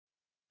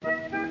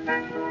Hello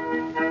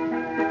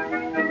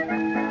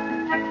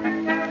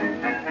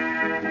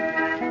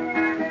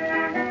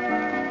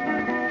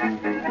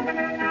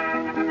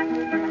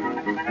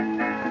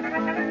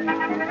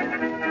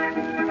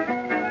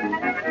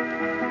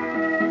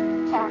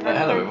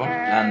everyone,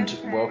 and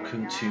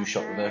welcome to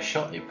Shot Reverse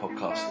Shot, a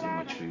podcast in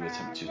which we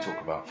attempt to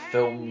talk about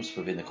films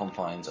within the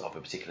confines of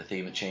a particular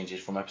theme that changes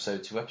from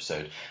episode to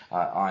episode.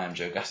 I am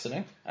Joe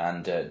Gastineau,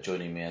 and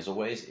joining me as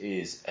always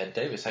is Ed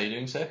Davis. How are you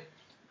doing, sir?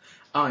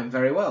 I'm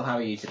very well. How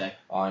are you today?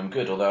 I'm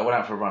good, although I went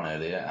out for a run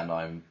earlier and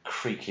I'm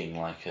creaking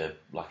like a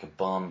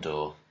barn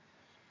door.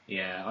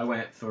 Yeah, I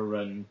went for a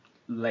run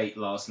late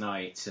last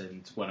night,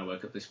 and when I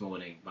woke up this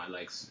morning, my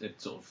legs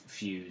had sort of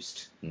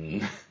fused.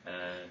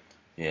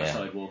 Yeah. I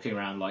started walking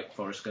around like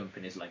Forrest Gump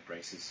in his leg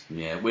braces.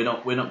 Yeah, we're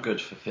not good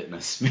for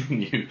fitness.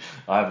 I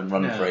haven't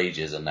run for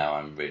ages, and now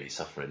I'm really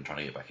suffering trying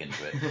to get back into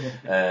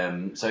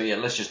it. So yeah,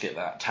 let's just get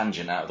that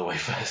tangent out of the way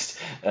first.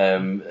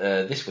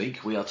 This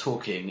week we are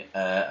talking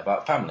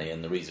about family,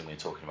 and the reason we're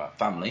talking about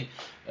family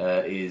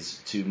is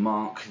to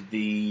mark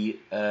the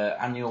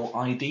annual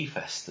ID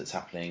Fest that's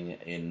happening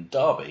in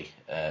Derby,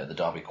 the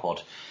Derby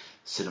Quad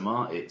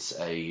Cinema. It's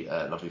a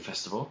lovely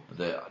festival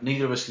that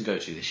neither of us can go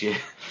to this year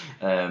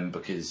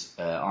because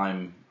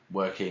I'm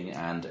working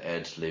and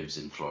Ed lives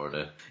in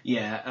Florida.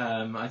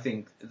 Yeah, I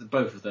think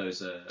both of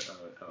those are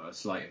a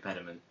slight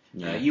impediment.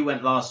 Yeah. You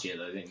went last year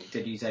though, didn't you?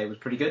 Did you say it was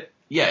pretty good?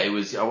 Yeah, it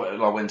was. I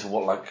went to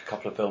a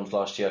couple of films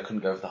last year. I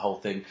couldn't go for the whole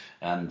thing,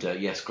 and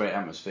yes, great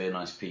atmosphere,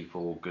 nice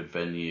people, good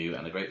venue,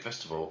 and a great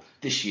festival.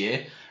 This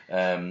year,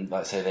 like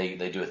I say,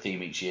 they do a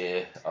theme each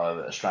year.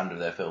 A strand of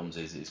their films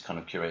is kind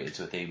of curated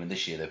to a theme, and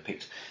this year they've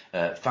picked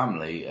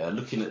family.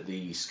 Looking at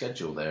the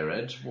schedule there,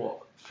 Ed,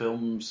 what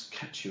films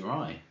catch your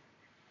eye?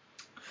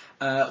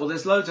 Well,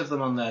 there's loads of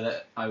them on there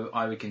that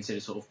I would consider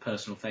sort of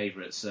personal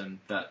favourites, and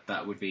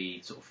that would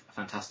be sort of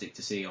fantastic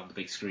to see on the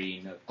big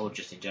screen, or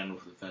just in general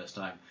for the first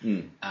time.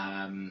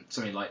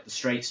 Something like The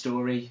Straight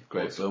Story,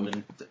 great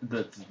film,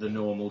 the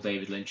normal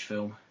David Lynch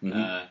film,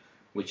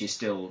 which is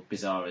still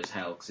bizarre as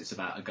hell because it's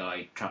about a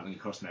guy travelling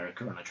across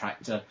America on a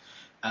tractor.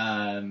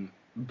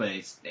 But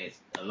it's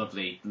a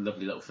lovely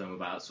little film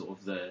about sort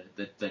of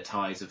the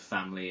ties of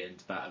family, and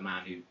about a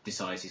man who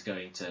decides he's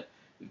going to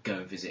go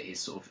and visit his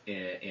sort of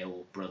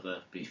ill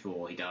brother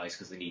before he dies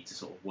because they need to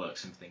sort of work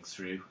some things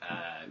through,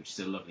 which is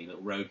a lovely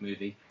little road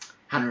movie.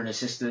 Hannah and Her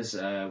Sisters,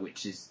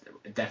 which is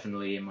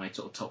definitely in my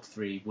sort of top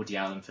 3 Woody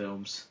Allen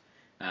films.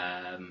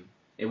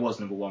 It was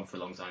number 1 for a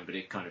long time, but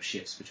it kind of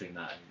shifts between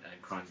that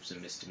and Crimes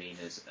and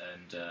Misdemeanors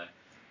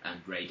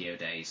and Radio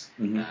Days.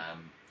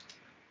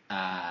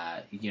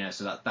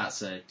 So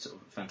that's a sort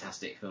of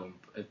fantastic film.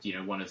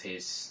 One of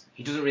his.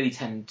 He doesn't really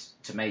tend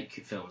to make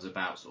films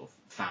about sort of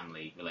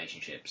family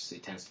relationships.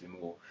 It tends to be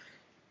more,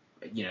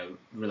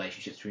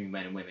 relationships between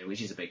men and women,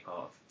 which is a big part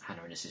of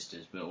Hannah and Her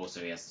Sisters. But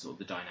also he has sort of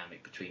the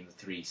dynamic between the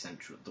three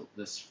central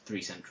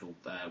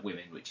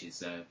women, which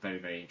is very,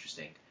 very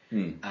interesting.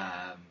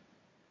 A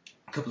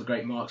couple of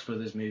great Marx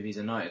Brothers movies: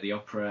 A Night at the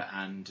Opera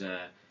and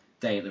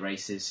Day at the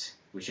Races,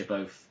 which are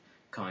both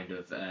kind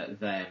of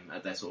them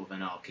at their sort of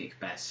anarchic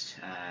best,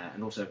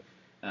 and also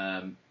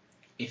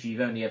if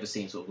you've only ever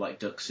seen sort of like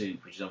Duck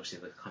Soup, which is obviously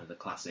the kind of the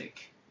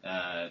classic,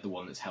 the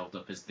one that's held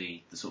up as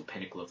the sort of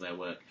pinnacle of their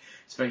work,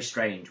 it's very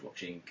strange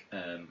watching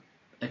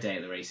A Day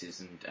at the Races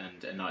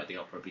and A Night at the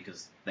Opera,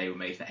 because they were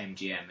made for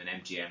MGM, and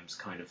MGM's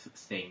kind of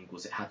thing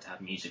was it had to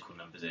have musical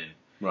numbers in.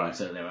 Right.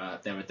 So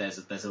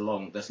there's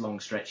long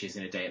stretches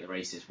in A Day at the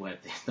Races where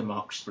the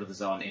Marx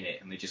Brothers aren't in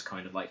it, and they just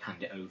kind of like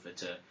hand it over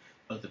to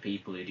other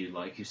people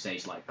who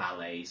stage like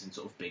ballets and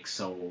sort of big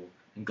soul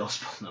and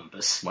gospel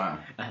numbers. Wow.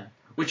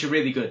 Which are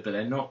really good, but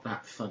they're not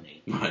that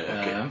funny. Right.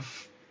 Okay.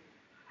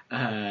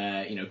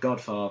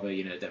 Godfather,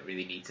 don't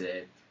really need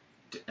to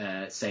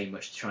say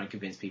much to try and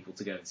convince people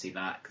to go and see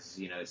that, because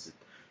it's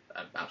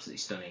an absolutely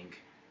stunning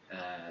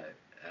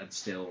and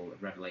still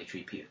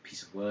revelatory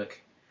piece of work.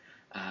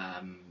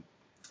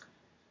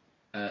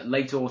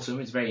 Late Autumn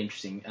is very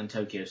interesting, and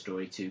Tokyo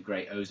Story, 2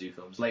 great Ozu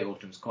films. Late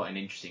Autumn is quite an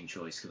interesting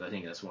choice because I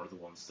think that's one of the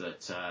ones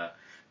that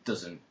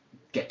doesn't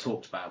get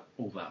talked about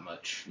all that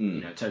much.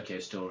 Tokyo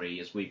Story,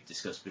 as we've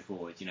discussed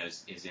before,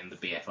 is in the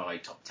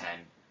BFI top 10.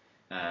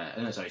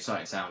 Sight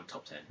and Sound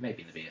top 10,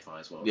 maybe in the BFI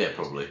as well. Yeah,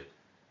 probably.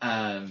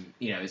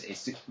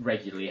 It's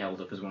regularly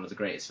held up as one of the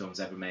greatest films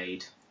ever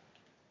made.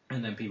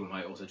 And then people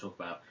might also talk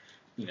about,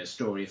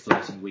 Story of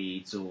Floating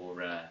Weeds,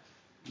 or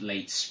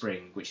Late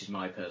Spring, which is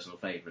my personal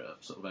favourite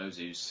of sort of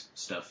Ozu's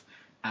stuff.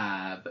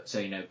 But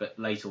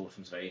Late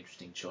Autumn's a very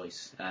interesting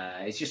choice.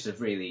 It's just a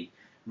really,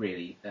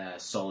 really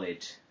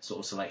solid sort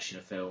of selection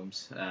of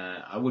films.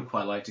 I would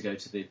quite like to go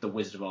to the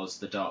Wizard of Oz,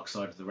 The Dark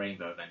Side of the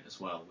Rainbow event as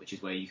well, which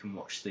is where you can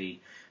watch the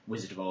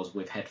Wizard of Oz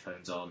with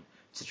headphones on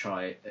to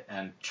try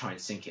and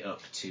sync it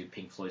up to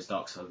Pink Floyd's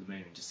Dark Side of the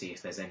Moon to see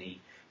if there's any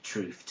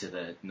truth to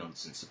the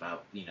nonsense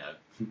about,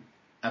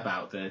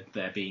 about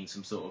there being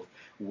some sort of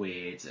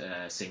weird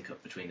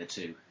sync-up between the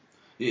two.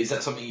 Is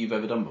that something you've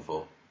ever done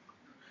before?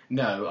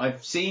 No,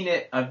 I've seen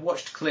it. I've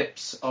watched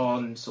clips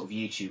on sort of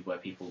YouTube where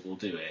people will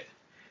do it,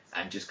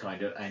 and just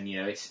kind of, and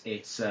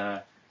it's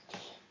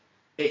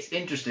It's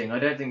interesting. I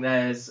don't think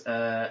there's.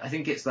 I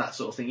think it's that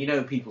sort of thing. You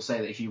know, people say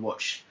that if you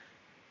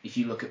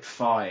look at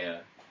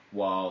fire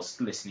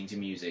whilst listening to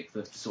music,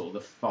 the sort of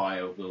the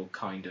fire will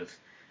kind of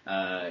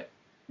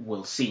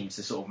will seem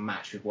to sort of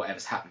match with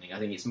whatever's happening. I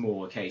think it's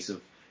more a case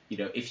of, you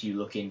know, if you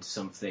look into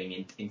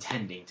something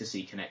intending to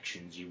see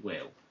connections, you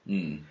will.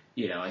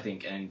 You know, I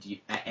think, and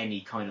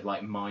any kind of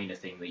like minor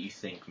thing that you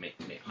think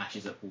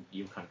matches up,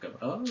 you'll kind of go,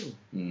 oh,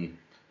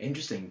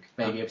 interesting.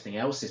 Maybe everything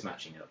else is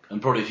matching up.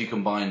 And probably if you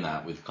combine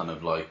that with kind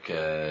of like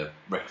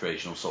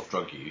recreational soft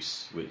drug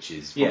use, which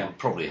is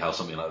probably how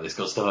something like this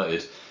got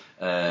started,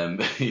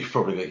 you've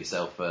probably got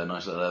yourself a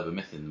nice little urban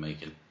myth in the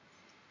making.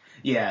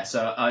 Yeah,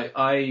 so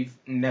I've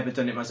never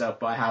done it myself,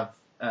 but I have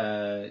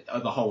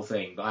the whole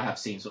thing, but I have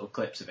seen sort of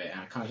clips of it, and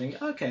I kind of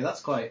think, okay,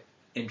 that's quite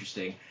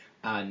interesting.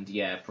 And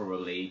yeah,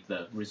 probably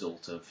the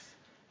result of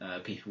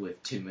people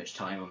with too much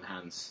time on their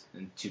hands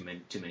and too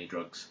many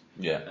drugs.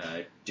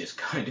 Yeah. Just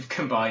kind of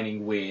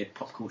combining weird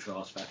pop cultural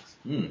aspects.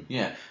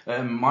 Yeah.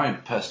 My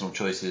personal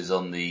choices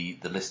on the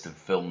list of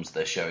films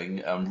they're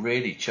showing, I'm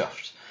really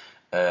chuffed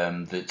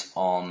that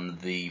on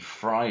the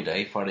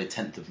Friday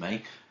 10th of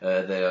May,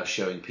 they are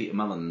showing Peter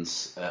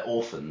Mullen's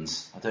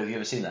Orphans. I don't know if you've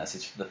ever seen that.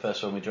 It's the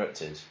first one we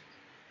directed.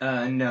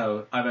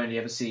 No, I've only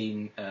ever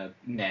seen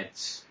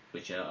Ned's,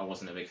 which I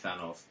wasn't a big fan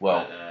of.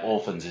 Well,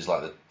 Orphans is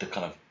like the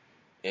kind of,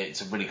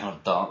 it's a really kind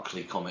of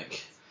darkly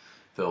comic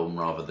film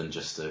rather than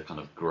just a kind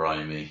of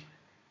grimy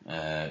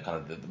kind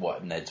of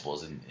what Ned's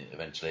was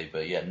eventually.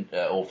 But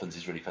yeah, Orphans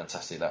is really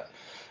fantastic. That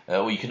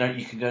or you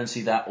can go and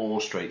see that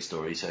or Straight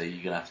Story. So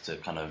you're gonna have to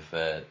kind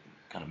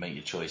of make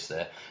your choice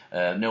there.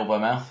 Nil by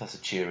Mouth, that's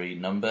a cheery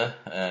number.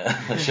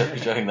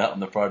 Showing that on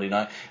the Friday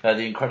night.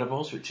 The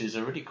Incredibles, which is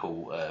a really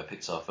cool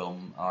Pixar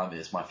film.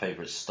 It's my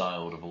favourite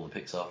style of all the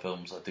Pixar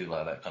films. I do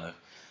like that kind of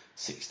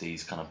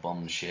 60s kind of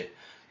Bond shit.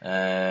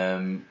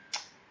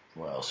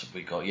 What else have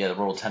we got? Yeah, the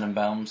Royal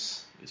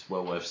Tenenbaums. It's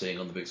well worth seeing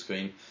on the big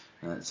screen.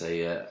 It's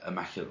a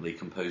immaculately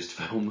composed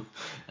film.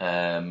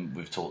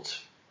 We've talked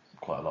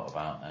quite a lot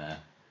about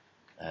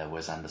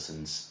Wes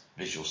Anderson's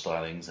visual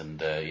stylings, and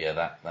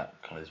that kind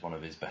of is one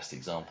of his best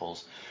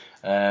examples.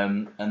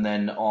 And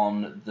then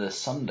on the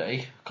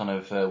Sunday, kind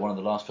of one of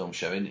the last films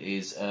showing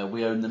is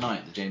We Own the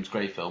Night, the James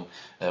Gray film,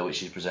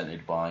 which is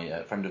presented by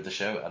a friend of the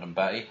show, Adam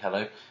Batty.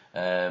 Hello.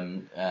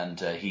 And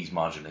he's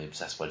marginally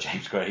obsessed by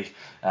James Gray,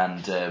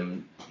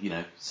 and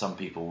some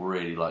people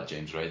really like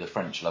James Gray. The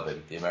French love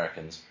him, the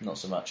Americans not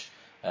so much.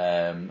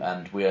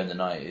 And We Own the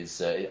Night is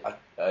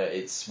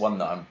it's one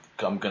that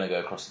I'm going to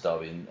go across to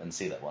Derby and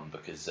see that one,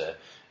 because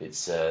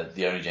it's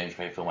the only James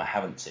Gray film I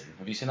haven't seen.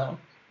 Have you seen that one?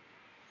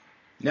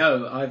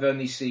 No, I've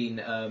only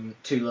seen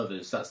Two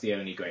Lovers. That's the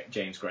only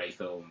James Gray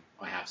film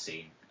I have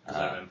seen, because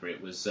I remember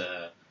it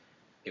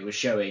was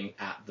showing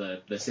at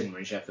the cinema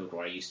in Sheffield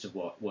where I used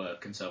to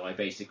work, and so I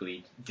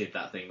basically did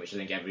that thing which I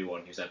think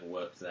everyone who's ever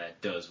worked there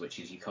does, which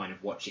is you kind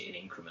of watch it in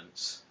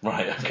increments.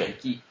 Right, okay.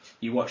 So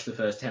you watch the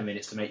first 10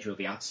 minutes to make sure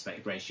the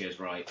aspect ratio is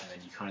right, and then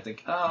you kind of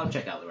think, I'll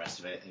check out the rest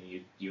of it,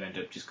 and you end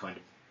up just kind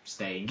of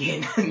staying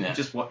in and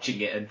just watching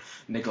it and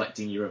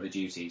neglecting your other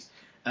duties.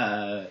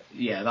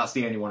 That's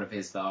the only one of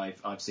his that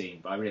I've seen,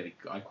 but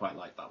I quite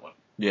like that one.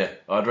 Yeah,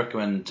 I'd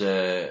recommend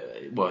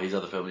his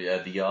other film,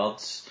 The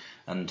Yards.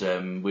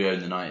 And We Own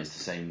the Night is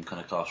the same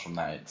kind of cast from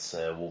that. It's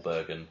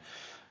Wahlberg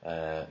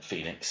and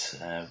Phoenix.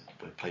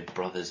 We played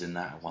brothers in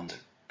that. One's a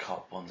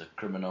cop, one's a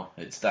criminal.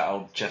 It's that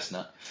old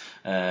chestnut.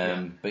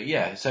 But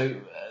yeah, so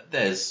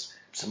there's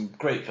some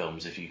great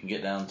films. If you can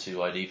get down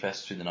to ID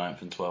Fest between the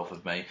 9th and 12th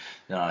of May,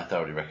 then I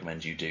thoroughly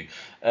recommend you do.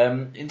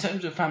 In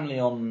terms of family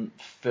on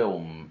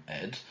film,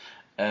 Ed,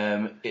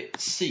 it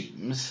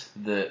seems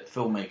that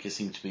filmmakers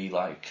seem to be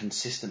like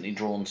consistently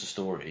drawn to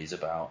stories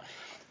about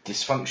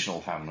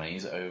dysfunctional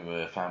families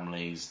over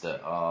families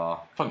that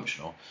are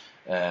functional.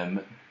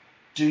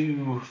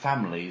 Do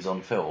families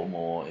on film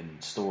or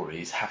in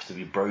stories have to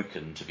be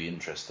broken to be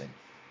interesting?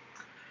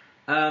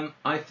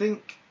 I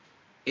think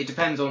it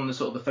depends on the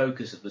sort of the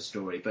focus of the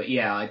story, but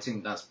yeah, I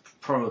think that's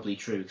probably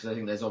true, because I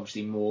think there's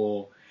obviously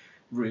more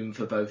room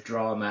for both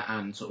drama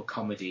and sort of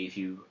comedy if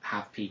you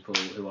have people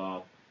who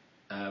are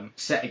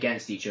set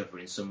against each other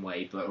in some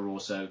way, but are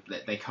also,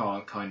 they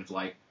can't kind of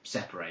like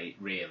separate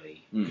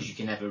really, because you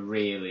can never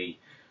really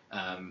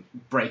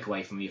break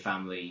away from your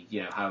family,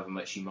 however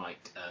much you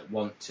might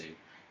want to.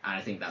 And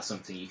I think that's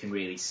something you can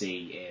really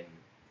see in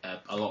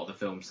a lot of the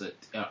films that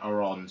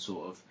are on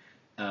sort of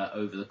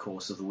over the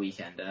course of the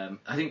weekend.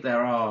 I think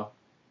there are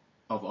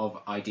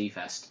of ID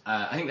Fest.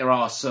 I think there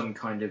are some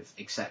kind of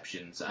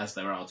exceptions, as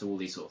there are to all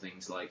these sort of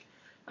things. Like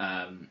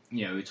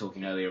we were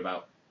talking earlier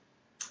about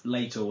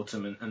Late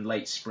Autumn and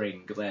Late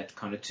Spring. They're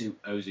kind of two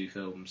Ozu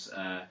films,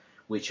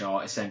 which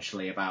are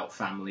essentially about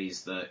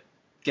families that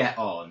get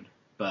on,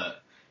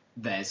 but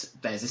there's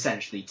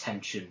essentially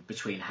tension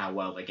between how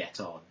well they get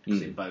on.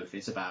 Because in both,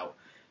 it's about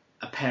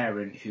a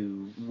parent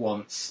who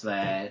wants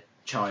their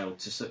child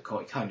to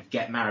kind of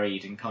get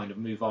married and kind of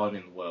move on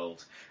in the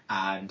world,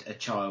 and a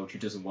child who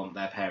doesn't want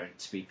their parent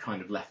to be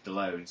kind of left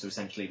alone. So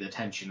essentially the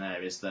tension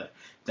there is that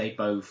they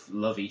both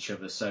love each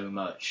other so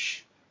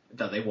much,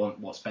 that they want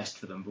what's best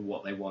for them, but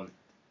what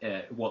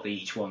they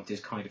each want is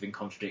kind of in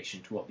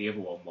contradiction to what the other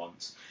one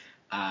wants.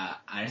 And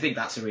I think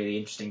that's a really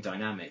interesting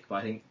dynamic. But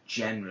I think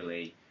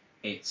generally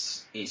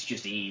it's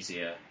just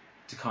easier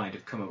to kind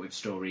of come up with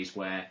stories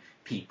where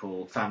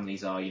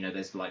families are,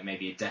 there's like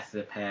maybe a death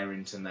of a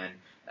parent, and then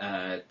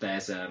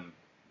there's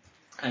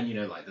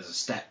there's a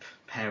step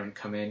parent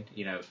come in,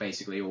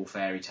 basically all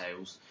fairy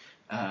tales.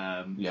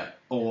 Or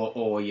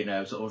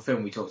sort of a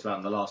film we talked about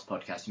in the last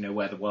podcast,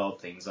 Where the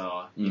Wild Things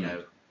Are,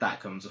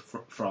 that comes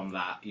from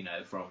that,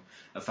 from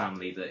a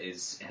family that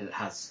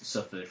has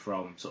suffered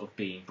from sort of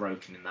being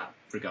broken in that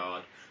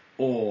regard,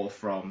 or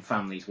from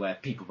families where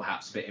people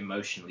perhaps a bit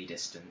emotionally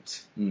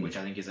distant, which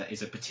I think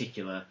is a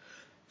particular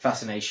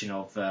fascination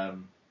of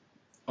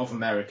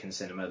American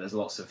cinema. There's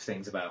lots of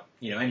things about,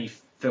 any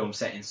film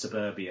set in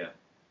suburbia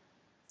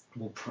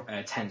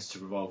tends to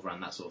revolve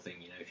around that sort of thing.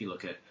 If you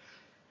look at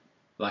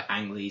like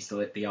Ang Lee's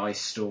The Ice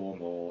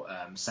Storm or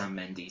Sam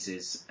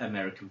Mendes'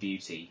 American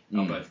Beauty,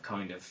 are both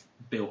kind of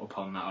built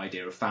upon that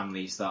idea of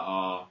families that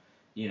are,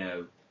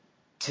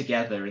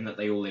 together in that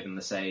they all live in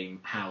the same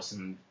house,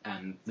 and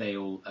they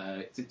all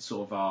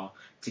sort of are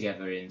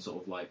together in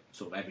sort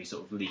of every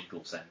sort of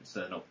legal sense.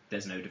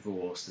 There's no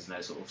divorce, there's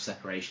no sort of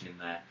separation in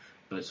there,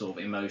 but sort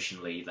of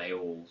emotionally they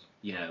all,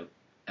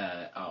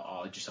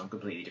 are just on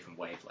completely different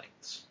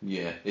wavelengths.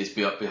 Yeah, it's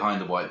behind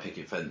the white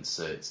picket fence,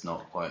 so it's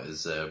not quite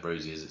as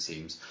rosy as it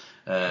seems.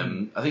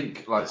 I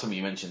think, like something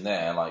you mentioned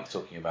there, like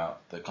talking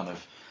about the kind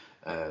of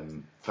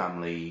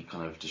family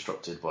kind of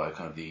disrupted by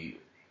kind of the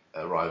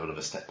arrival of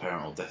a step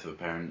parent or death of a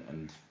parent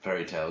and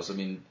fairy tales. I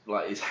mean,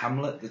 like, is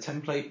Hamlet the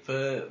template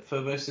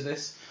for most of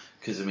this?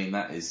 Because, I mean,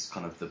 that is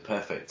kind of the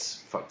perfect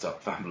fucked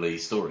up family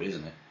story,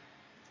 isn't it?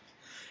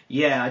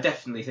 Yeah, I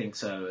definitely think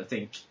so. I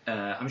think,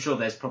 I'm sure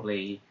there's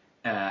probably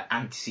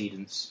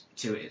antecedents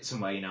to it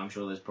somewhere. I'm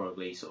sure there's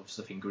probably sort of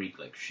stuff in Greek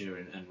literature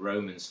and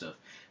Roman stuff.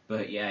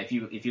 But yeah, if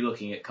you're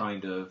looking at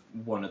kind of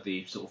one of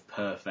the sort of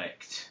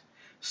perfect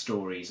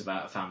stories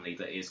about a family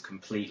that is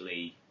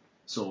completely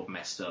sort of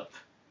messed up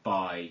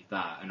by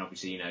that, and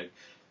obviously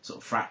sort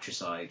of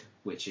fratricide,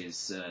 which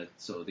is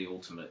sort of the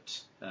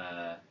ultimate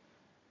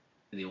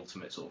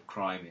sort of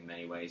crime in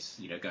many ways.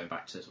 Going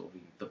back to sort of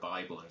the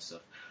Bible and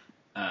stuff.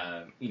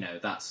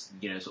 That's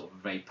sort of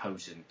a very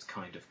potent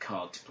kind of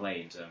card to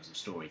play in terms of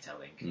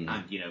storytelling,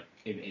 and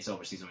it's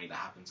obviously something that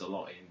happens a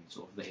lot in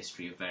sort of the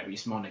history of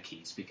various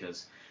monarchies,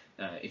 because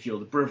if you're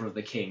the brother of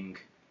the king,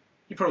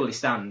 you probably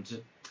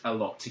stand a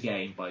lot to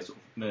gain by sort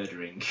of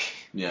murdering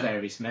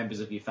various members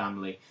of your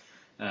family.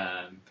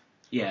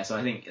 So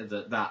I think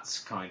that's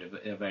kind of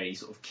a very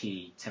sort of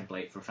key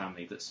template for a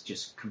family that's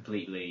just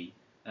completely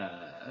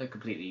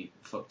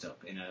fucked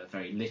up in a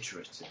very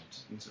literate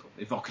and sort of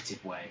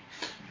evocative way.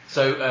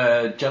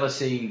 So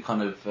jealousy,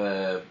 kind of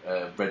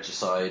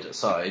regicide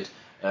aside,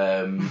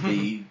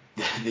 the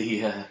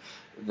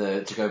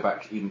to go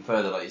back even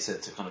further, like you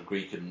said, to kind of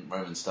Greek and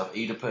Roman stuff,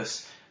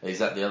 Oedipus, is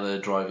that the other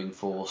driving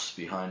force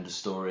behind the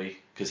story?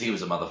 Because he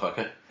was a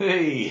motherfucker.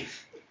 Hey,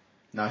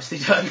 nicely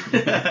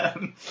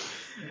done.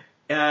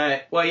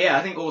 Well, yeah,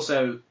 I think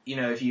also,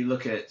 if you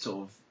look at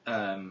sort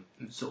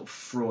of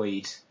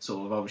Freud,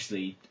 sort of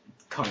obviously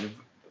kind of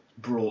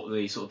brought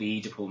the sort of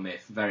the Oedipal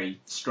myth very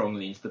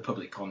strongly into the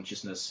public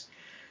consciousness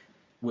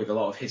with a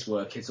lot of his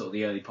work in sort of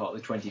the early part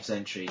of the 20th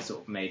century,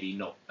 sort of maybe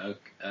not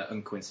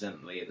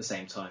uncoincidentally at the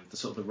same time, the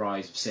sort of the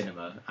rise of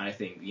cinema. And I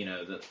think,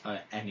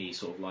 that any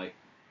sort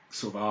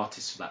of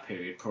artists of that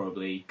period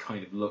probably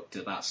kind of looked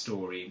at that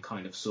story and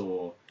kind of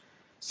saw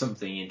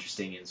something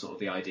interesting in sort of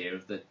the idea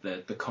of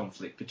the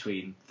conflict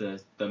between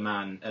the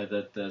man,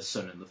 the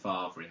son and the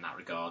father in that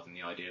regard, and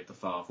the idea of the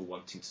father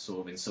wanting to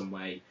sort of in some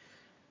way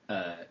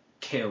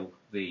kill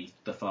the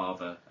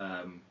father,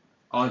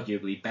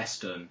 arguably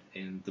best done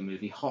in the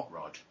movie Hot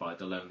Rod by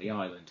The Lonely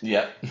Island.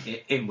 Yeah.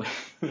 In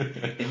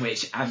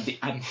which Andy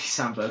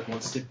Samberg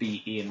wants to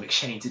beat Ian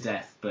McShane to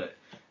death, but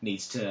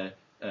needs to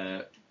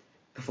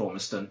perform a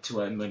stunt to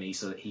earn money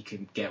so that he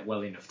can get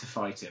well enough to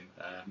fight him.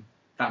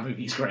 That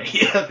movie's great.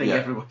 I think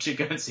everyone should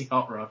go and see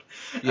Hot Rod.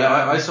 Yeah,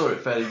 I saw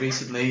it fairly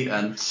recently,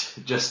 and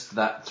just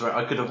that threat,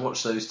 I could have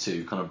watched those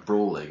two kind of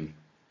brawling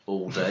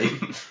all day.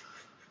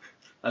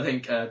 I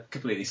think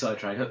completely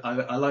sidetracked.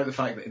 I like the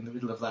fact that in the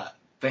middle of that,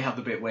 they have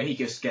the bit where he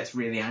just gets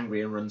really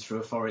angry and runs through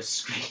a forest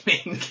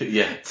screaming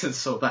to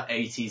sort of that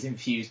 80s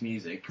infused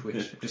music,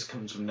 which just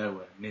comes from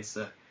nowhere and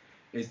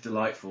is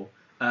delightful.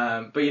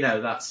 But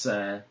that's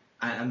and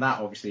that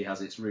obviously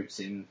has its roots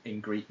in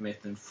Greek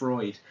myth and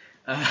Freud.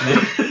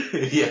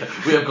 Yeah,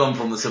 we have gone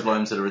from the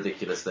sublime to the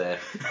ridiculous there,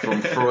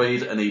 from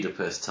Freud and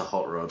Oedipus to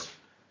Hot Rod.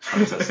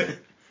 Fantastic.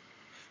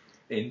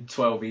 In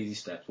 12 easy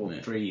steps, or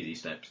 3 easy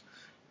steps.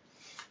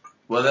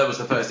 Well, that was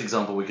the first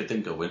example we could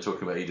think of when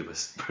talking about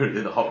Oedipus.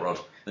 The Hot Rod.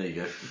 There you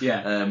go.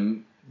 Yeah.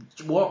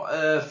 What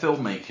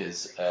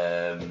filmmakers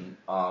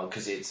are,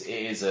 because it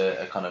is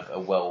a kind of a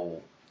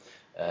well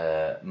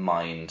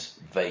mined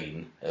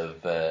vein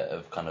of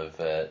kind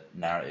of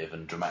narrative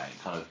and dramatic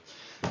kind of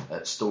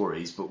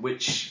stories, but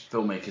which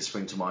filmmakers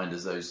spring to mind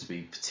as those to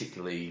be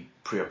particularly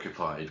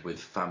preoccupied with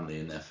family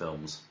in their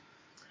films?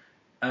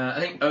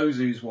 I think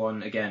Ozu's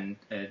one, again,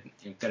 I'm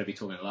going to be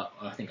talking a lot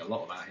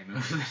about him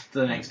over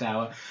the next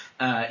hour.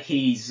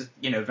 He's,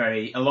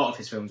 a lot of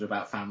his films are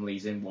about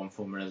families in one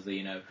form or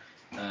another,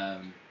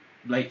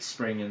 Late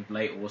Spring and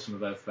Late Autumn are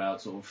both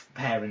about sort of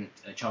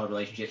parent-child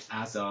relationships,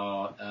 as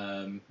are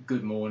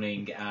Good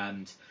Morning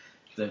and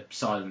the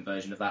silent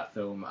version of that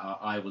film,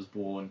 I Was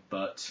Born,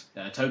 but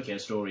Tokyo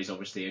Story is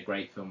obviously a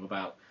great film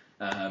about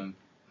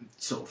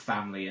sort of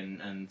family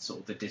and sort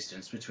of the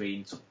distance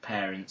between sort of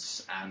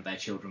parents and their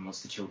children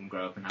once the children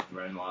grow up and have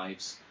their own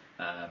lives,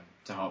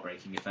 to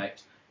heartbreaking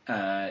effect.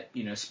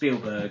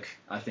 Spielberg,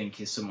 I think,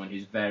 is someone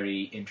who's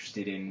very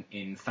interested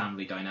in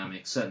family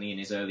dynamics, certainly in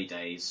his early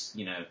days,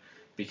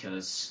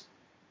 because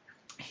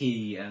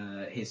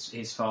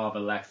his father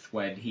left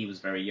when he was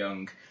very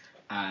young,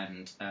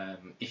 and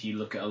if you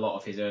look at a lot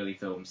of his early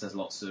films, there's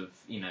lots of,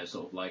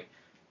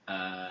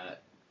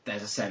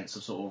 there's a sense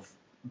of sort of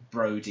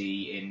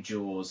Brody in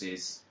Jaws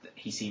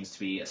he seems to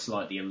be a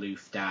slightly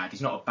aloof dad.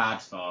 He's not a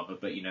bad father,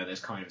 but there's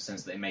kind of a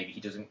sense that maybe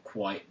he doesn't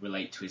quite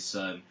relate to his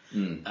son.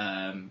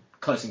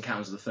 Close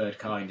Encounters of the Third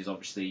Kind is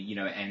obviously, it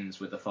ends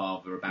with the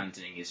father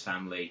abandoning his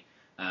family,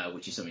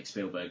 which is something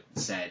Spielberg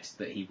said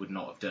that he would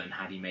not have done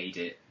had he made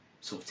it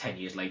sort of 10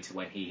 years later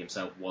when he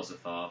himself was a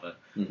father.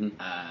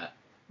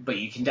 But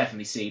you can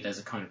definitely see there's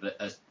a kind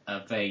of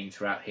a vein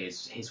throughout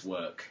his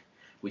work,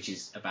 which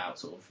is about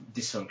sort of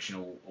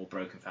dysfunctional or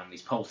broken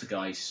families.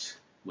 Poltergeist,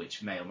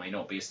 which may or may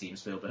not be a Steven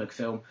Spielberg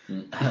film,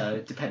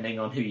 depending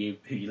on who you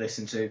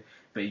listen to.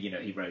 But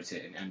he wrote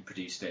it and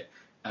produced it.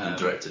 And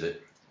directed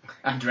it.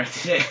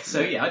 So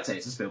yeah, I'd say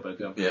it's a Spielberg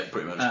film. Yeah,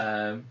 pretty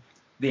much.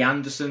 The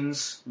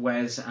Andersons,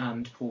 Wes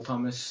and Paul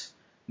Thomas,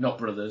 not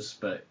brothers,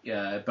 but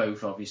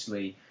both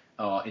obviously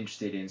are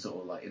interested in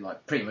sort of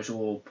like pretty much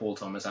all Paul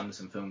Thomas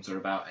Anderson films are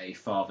about a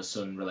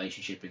father-son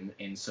relationship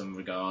in some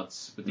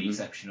regards, with the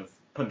exception of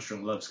Punch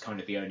Drunk Love's kind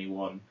of the only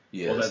one.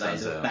 Yeah, although that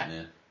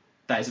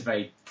is a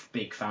very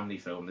big family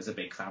film. There's a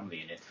big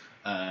family in it.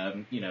 A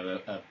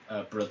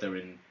brother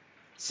and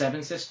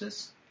 7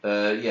 sisters.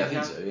 I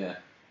think so. Yeah.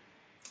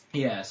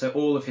 Yeah. So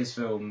all of his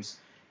films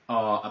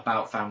are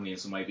about family in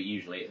some way, but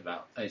usually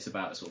it's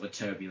about sort of a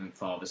turbulent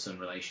father-son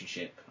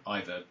relationship,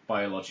 either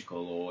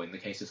biological or, in the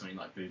case of something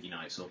like Boogie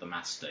Nights or The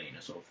Master,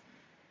 sort of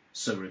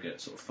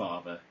surrogate sort of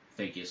father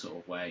figure sort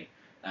of way.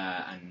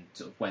 And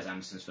sort of Wes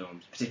Anderson's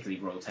films, particularly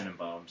Royal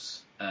Tenenbaums,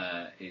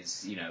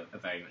 is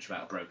very much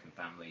about a broken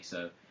family.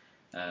 So,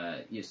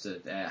 can you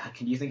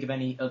think of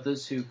any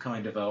others who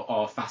kind of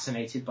are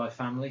fascinated by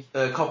family?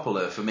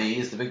 Coppola for me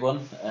is the big one.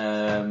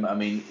 I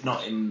mean,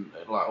 not in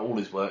like all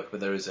his work,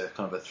 but there is a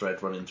kind of a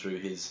thread running through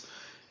his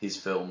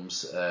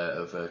films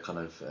of a kind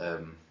of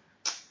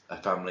a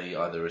family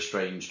either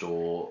estranged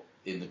or,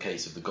 in the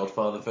case of the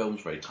Godfather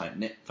films, very tight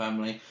knit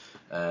family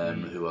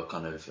who are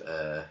kind of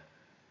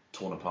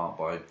torn apart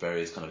by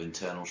various kind of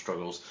internal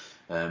struggles,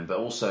 but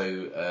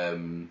also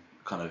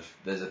kind of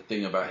there's a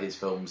thing about his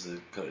films, the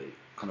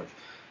kind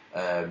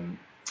of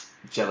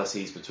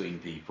jealousies between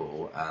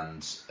people,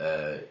 and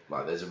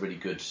like there's a really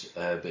good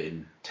bit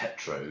in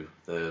Tetro,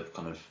 the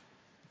kind of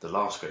the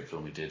last great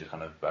film he did,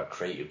 kind of about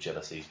creative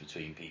jealousies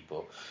between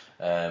people,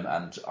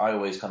 and I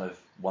always kind of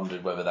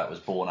wondered whether that was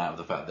born out of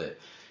the fact that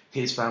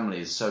his family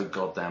is so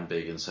goddamn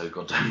big and so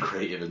goddamn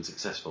creative and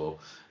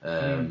successful,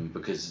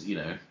 because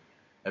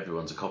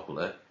everyone's a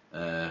Coppola,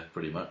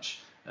 pretty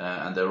much,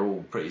 and they're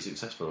all pretty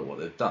successful at what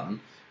they've done.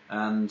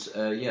 And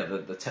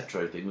the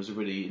Tetro thing was a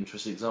really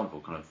interesting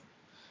example, kind of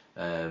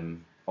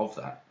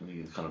that. I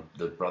mean, kind of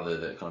the brother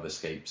that kind of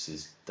escapes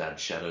his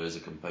dad's shadow as a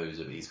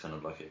composer, but he's kind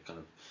of like a kind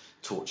of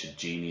tortured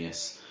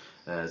genius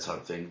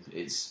type thing.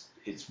 It's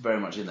very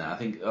much in there. I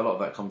think a lot of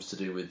that comes to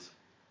do with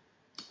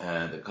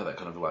that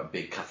kind of like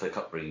big Catholic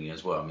upbringing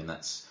as well. I mean,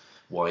 that's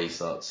why he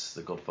starts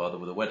The Godfather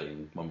with a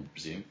wedding, one would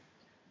presume.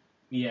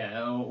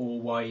 Yeah, or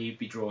why you'd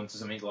be drawn to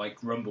something like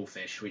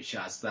Rumblefish, which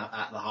has that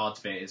at the heart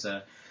of it is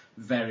a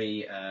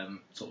very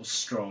sort of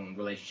strong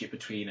relationship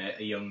between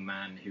a young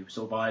man who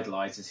sort of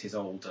idolises his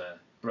older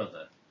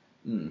brother,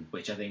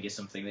 which I think is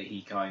something that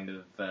he kind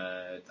of,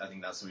 I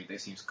think that's something that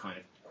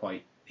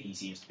he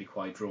seems to be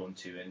quite drawn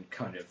to, and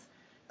kind of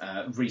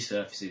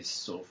resurfaces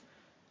sort of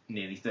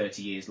nearly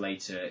 30 years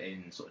later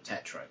in sort of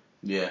Tetro.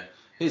 Yeah.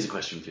 Here's a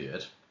question for you,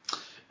 Ed.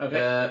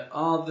 Okay.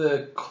 Are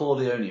the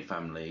Corleone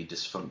family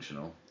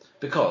dysfunctional?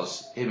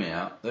 Because, hear me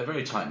out, they're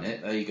very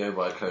tight-knit, they go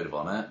by a code of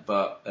honour,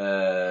 but,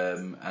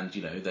 and,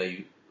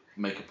 they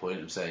make a point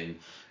of saying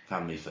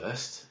family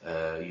first,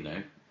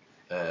 Fredo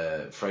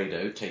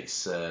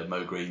takes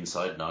Mo Green's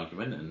side in an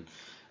argument,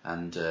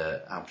 and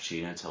Al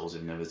Pacino tells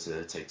him never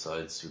to take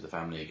sides with the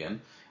family again.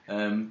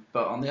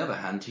 But on the other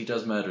hand, he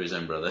does murder his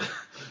own brother.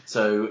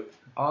 So,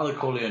 are the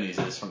Corleones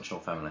a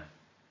dysfunctional family?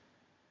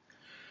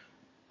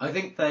 I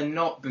think they're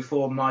not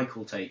before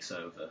Michael takes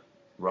over.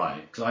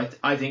 Right. Because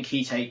I think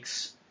he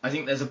takes... I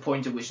think there's a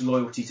point at which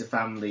loyalty to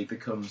family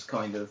becomes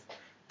kind of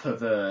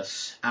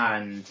perverse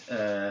and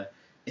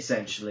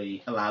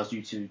essentially allows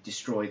you to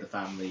destroy the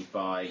family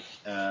by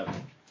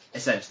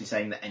essentially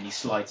saying that any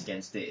slight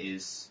against it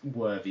is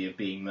worthy of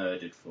being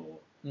murdered for.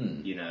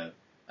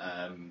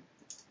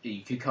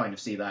 you could kind of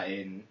see that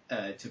in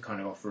to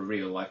kind of offer a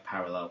real life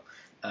parallel.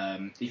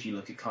 If you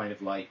look at kind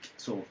of like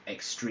sort of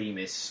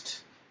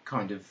extremist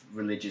kind of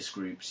religious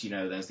groups,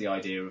 there's the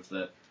idea of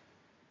that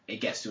it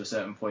gets to a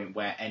certain point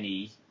where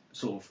any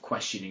sort of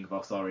questioning of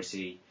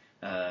authority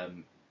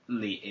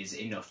is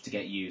enough to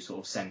get you sort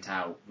of sent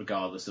out,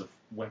 regardless of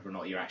whether or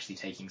not you're actually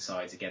taking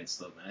sides against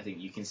them. And I think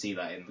you can see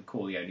that in the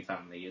Corleone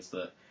family, is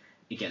that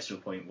it gets to a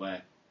point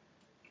where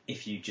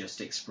if you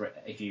just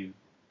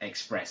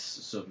express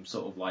some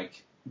sort of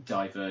like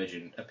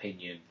divergent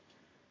opinion,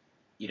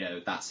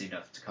 that's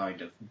enough to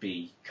kind of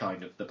be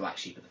kind of the black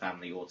sheep of the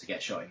family, or to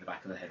get shot in the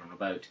back of the head on a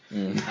boat.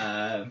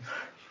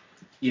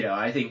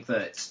 I think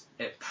that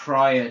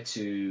prior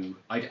to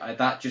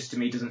that, just to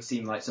me doesn't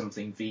seem like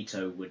something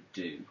Vito would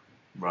do.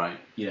 Right.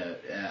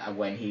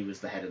 When he was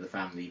the head of the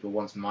family, but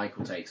once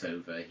Michael takes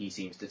over, he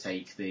seems to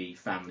take the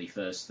family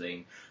first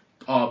thing,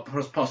 or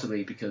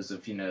possibly because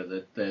of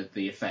the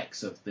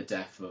effects of the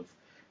death of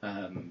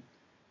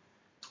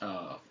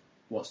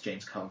what's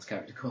James Caan's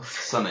character called?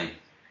 Sonny.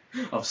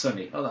 Of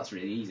Sonny. Oh, that's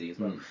really easy as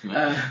well.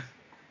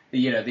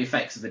 The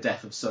effects of the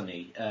death of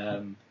Sonny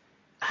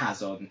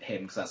has on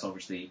him, because that's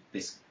obviously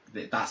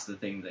that's the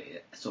thing that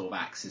sort of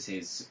acts as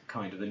his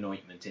kind of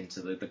anointment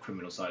into the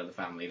criminal side of the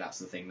family. That's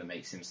the thing that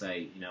makes him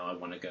say, I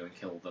want to go and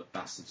kill the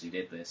bastards who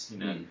did this.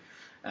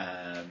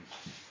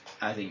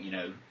 I think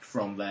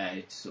from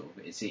there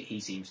he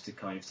seems to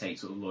kind of take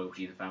sort of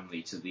loyalty to the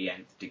family to the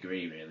nth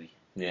degree, really.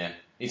 Yeah,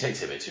 he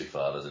takes it a bit too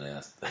far, doesn't he?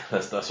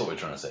 That's what we're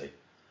trying to say.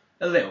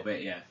 A little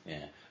bit, yeah.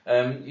 Yeah.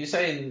 You're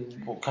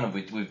saying what kind of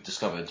we've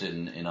discovered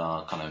in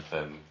our kind of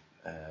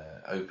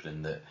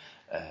opening that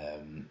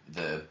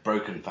the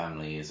Broken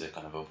family is a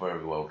kind of a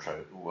very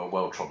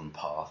well-trodden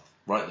path,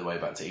 right the way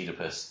back to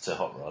Oedipus to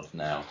Hot Rod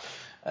now.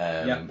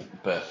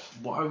 But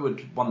what I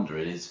would wonder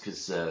is,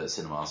 because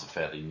cinema is a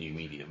fairly new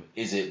medium,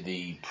 is it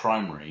the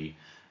primary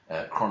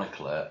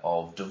chronicler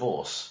of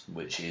divorce,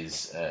 which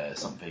is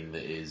something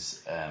that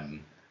is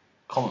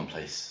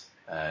commonplace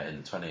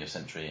in the 20th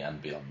century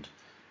and beyond?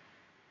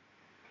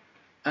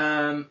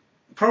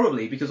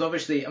 Probably, because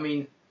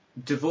obviously,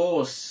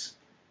 divorce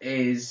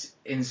is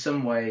in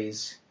some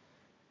ways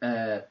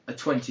a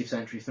 20th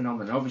century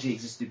phenomenon. Obviously, it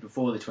existed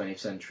before the 20th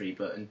century,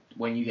 but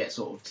when you get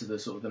sort of to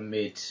the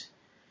mid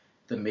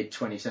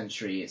 20th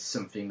century, it's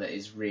something that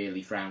is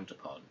really frowned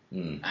upon,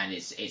 and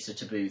it's a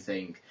taboo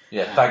thing.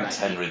 Yeah, thanks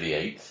Henry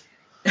VIII.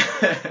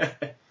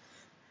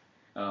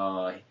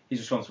 He's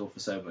responsible for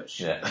so much.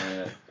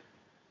 Yeah.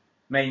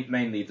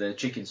 Mainly the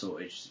chicken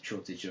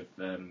shortage of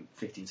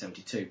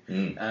 1572.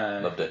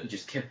 Loved it. He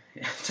just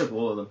took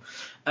all of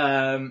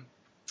them.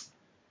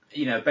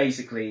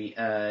 Basically,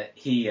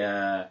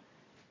 the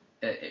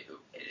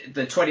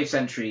 20th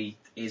century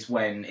is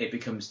when it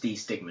becomes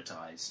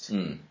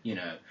destigmatized.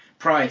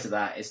 Prior to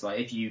that, it's like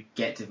if you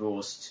get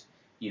divorced,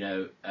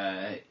 you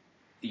can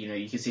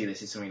see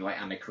this in something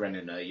like Anna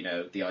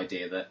Karenina. The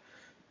idea that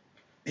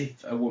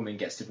if a woman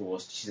gets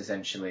divorced, she's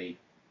essentially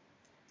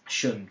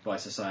shunned by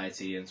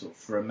society, and sort of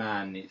for a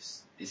man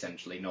it's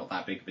essentially not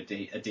that big of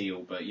a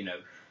deal, but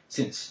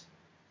since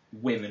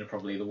women are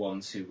probably the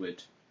ones who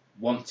would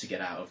want to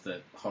get out of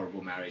the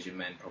horrible marriage, and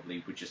men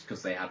probably would, just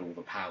because they had all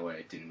the power,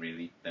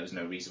 there was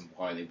no reason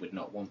why they would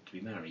not want to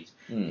be married.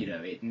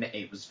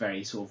 It was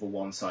very sort of a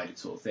one-sided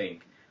sort of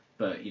thing,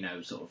 but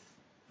sort of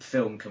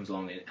film comes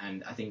along,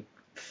 and I think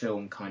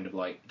film kind of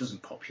like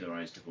doesn't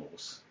popularise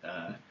divorce.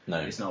 No,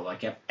 it's not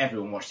like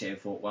everyone watched it and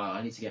thought, wow,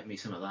 I need to get me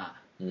some of that.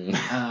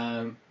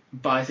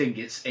 But I think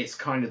it's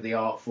kind of the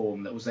art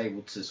form that was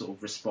able to sort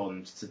of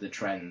respond to the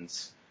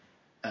trends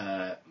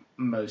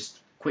most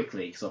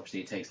quickly, because obviously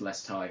it takes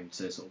less time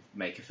to sort of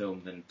make a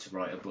film than to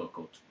write a book,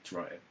 or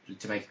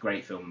to make a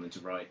great film than to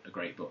write a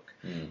great book.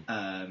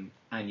 And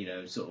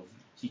sort of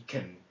you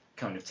can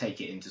kind of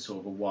take it into sort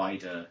of a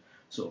wider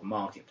sort of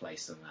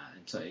marketplace than that,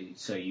 and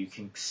so you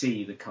can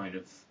see the kind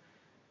of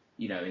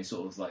in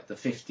sort of like the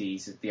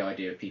 50s, the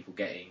idea of people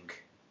getting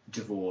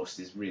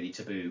divorced is really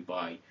taboo.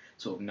 By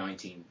sort of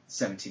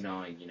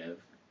 1979,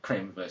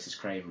 Kramer versus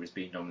Kramer is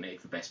being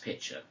nominated for Best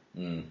Picture.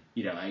 You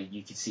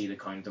can see the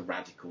kind of the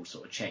radical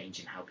sort of change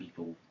in how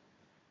people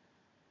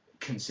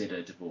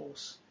consider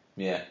divorce.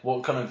 Yeah.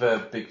 What kind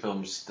of big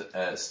films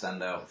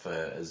stand out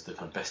as the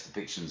kind of best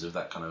depictions of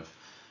that kind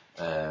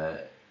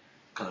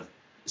of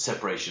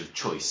separation of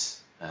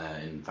choice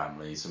in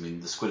families?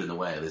 The Squid and the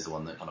Whale is the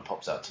one that kind of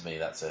pops out to me.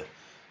 That's a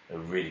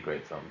really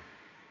great film.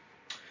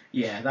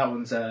 Yeah, that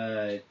one's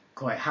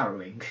quite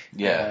harrowing.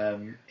 Yeah.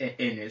 In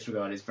its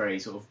regard, it's very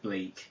sort of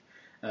bleak.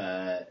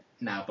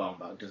 Now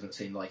Baumbach doesn't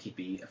seem like he'd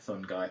be a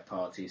fun guy at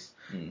parties.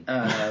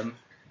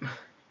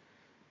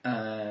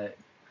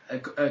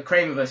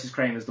 Kramer versus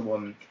Kramer is the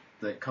one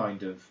that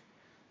kind of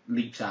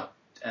leaps out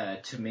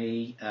to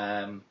me.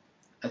 I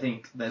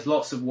think there's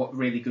lots of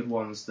really good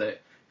ones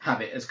that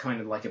have it as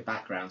kind of like a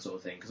background sort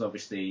of thing, because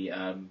obviously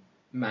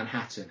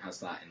Manhattan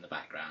has that in the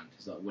background.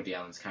 It's like Woody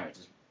Allen's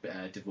character's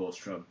divorced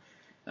from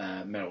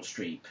Meryl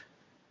Streep.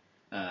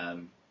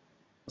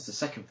 What's the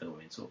second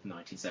film in sort of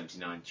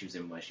 1979 she was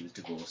in where she was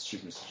divorced? She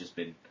must have just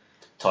been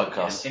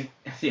Typecast.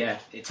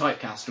 It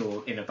typecast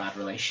or in a bad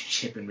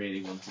relationship and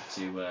really wanted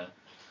to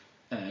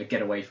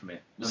get away from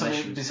it.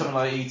 Did something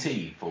like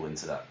E.T. fall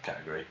into that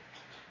category?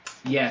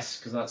 Yes,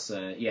 because that's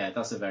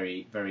a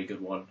very, very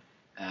good one.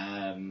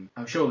 I'm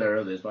sure there are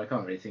others, but I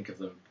can't really think of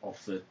them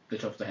off the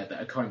top of the head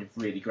that are kind of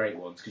really great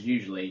ones, because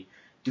usually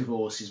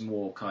divorce is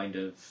more kind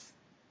of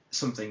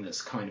something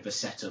that's kind of a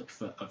setup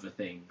for other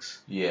things.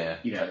 Yeah.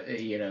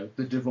 You know,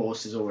 the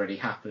divorce has already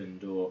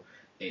happened, or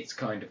it's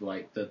kind of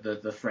like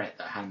the threat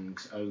that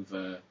hangs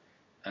over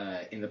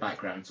in the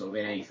background, sort of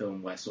in any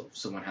film where sort of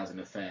someone has an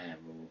affair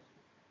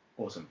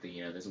or something.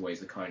 You know, there's always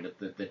the kind of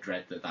the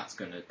dread that's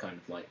going to kind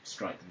of like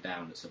strike them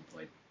down at some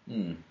point.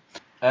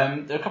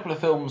 There are a couple of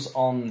films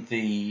on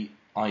the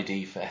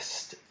ID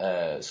Fest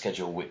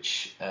schedule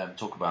which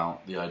talk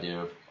about the idea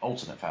of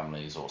alternate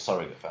families or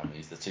surrogate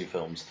families. The two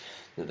films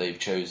that they've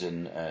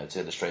chosen to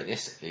illustrate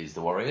this is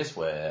The Warriors,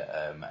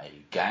 where a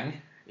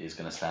gang is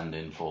going to stand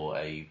in for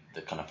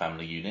the kind of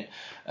family unit,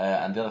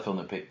 and the other film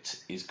they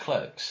picked is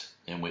Clerks,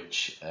 in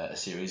which a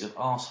series of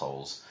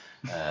arseholes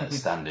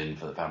stand in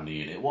for the family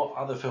unit. What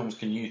other films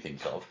can you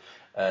think of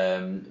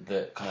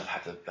that kind of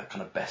have that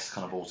kind of best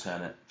kind of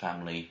alternate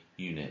family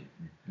unit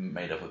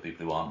made up of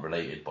people who aren't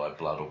related by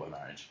blood or by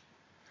marriage?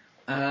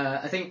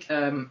 I think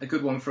a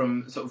good one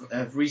from sort of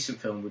a recent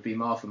film would be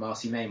Martha,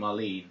 Marcy May,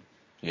 Marlene.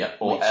 Yeah,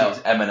 or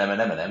Eminem and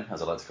Eminem,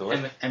 as I like to call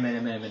it.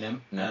 Eminem.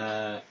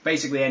 Yeah.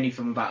 Basically, any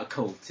film about a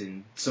cult,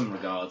 in some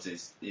regards,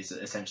 is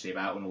essentially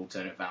about an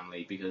alternate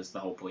family, because the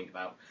whole point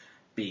about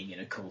being in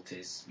a cult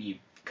is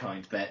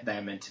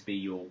they're meant to be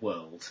your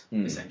world,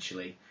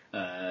 essentially.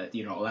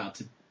 You're not allowed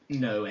to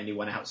know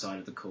anyone outside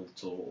of the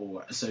cult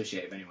or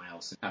associate with anyone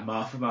else. And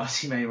Martha,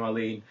 Marcy May,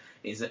 Marlene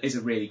is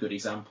a really good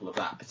example of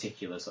that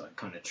particular sort of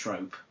kind of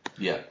trope.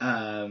 Yeah.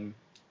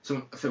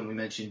 So a film we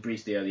mentioned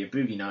briefly earlier,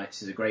 Boogie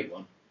Nights, is a great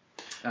one.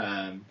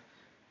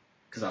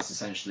 Because that's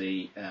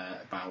essentially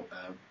about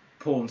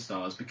porn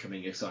stars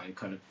becoming a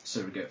kind of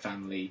surrogate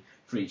family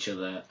for each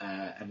other,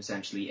 and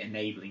essentially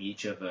enabling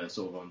each other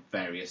sort of on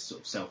various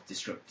sort of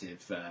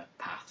self-destructive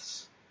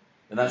paths.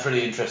 And that's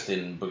really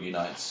interesting, Boogie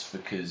Nights,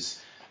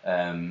 because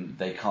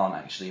they can't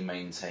actually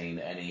maintain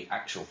any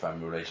actual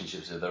family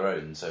relationships of their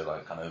own. So,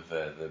 like, kind of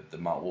the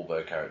Mark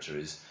Wahlberg character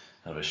is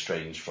kind of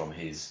estranged from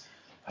his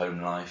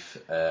home life,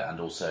 and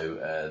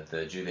also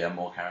the Julianne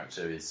Moore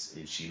character is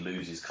she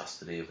loses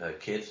custody of her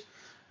kid,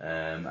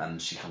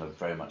 and she kind of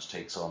very much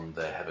takes on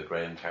the Heather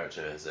Graham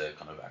character as a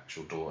kind of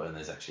actual daughter. And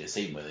there's actually a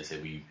scene where they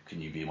say,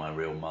 "Can you be my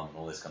real mum?" and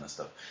all this kind of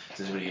stuff.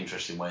 So it's a really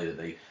interesting way that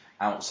they,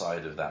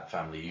 outside of that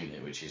family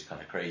unit, which is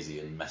kind of crazy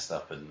and messed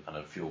up and kind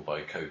of fueled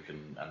by coke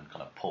and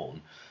kind of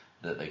porn,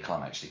 that they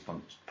can't actually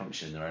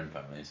function in their own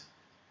families.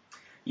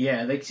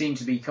 Yeah, they seem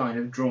to be kind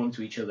of drawn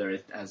to each other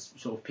as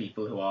sort of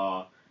people who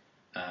are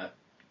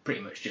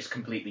pretty much just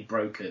completely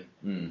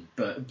broken,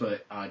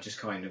 but are just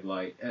kind of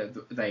like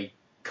they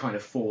kind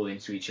of fall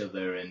into each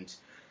other, and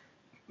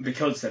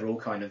because they're all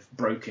kind of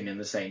broken in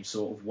the same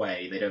sort of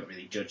way, they don't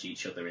really judge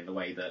each other in the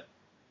way that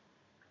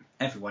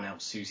everyone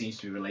else who seems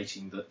to be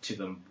relating to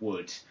them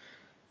would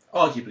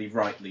arguably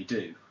rightly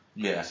do.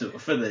 Yeah. So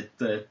for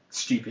the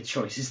stupid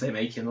choices they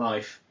make in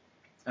life,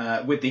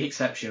 with the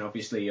exception,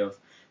 obviously, of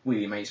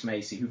William H.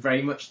 Macy, who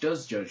very much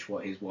does judge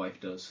what his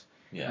wife does.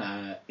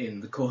 Yeah. In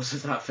the course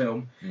of that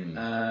film.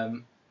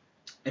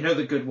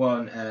 Another good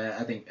one,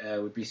 I think,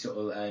 would be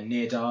sort of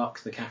Near Dark,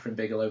 the Catherine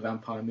Bigelow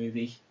vampire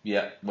movie.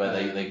 Yeah, where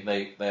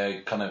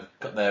they kind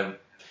of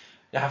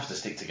you have to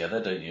stick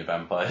together, don't you,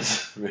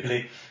 vampires?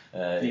 Really.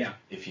 Yeah.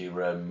 If you're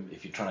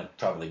trying to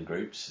travel in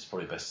groups, it's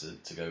probably best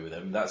to go with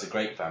them. That's a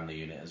great family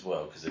unit as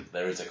well, because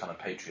there is a kind of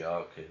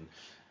patriarch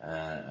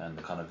and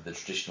the kind of the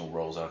traditional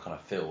roles are kind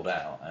of filled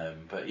out.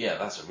 But yeah,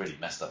 that's a really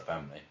messed up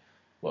family.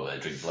 Well, they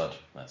drink blood.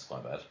 That's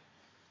quite bad.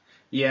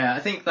 Yeah, I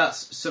think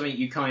that's something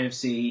you kind of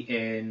see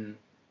in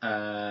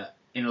a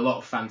lot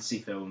of fantasy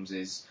films,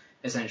 is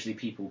essentially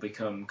people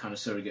become kind of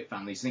surrogate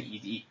families. I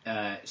think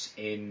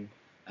in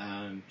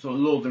sort of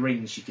Lord of the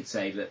Rings, you could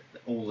say that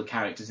all the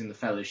characters in the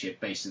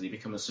Fellowship basically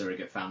become a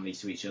surrogate family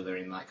to each other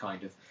in that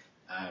kind of,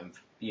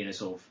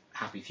 sort of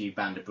Happy Few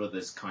Band of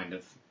Brothers kind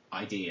of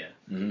idea.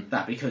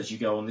 That because you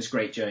go on this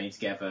great journey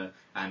together,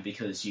 and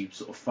because you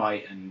sort of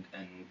fight and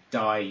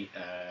die,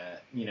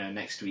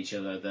 next to ech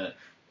other, that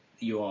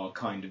you are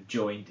kind of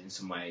joined in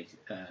some way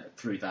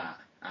through that.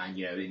 And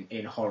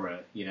in horror,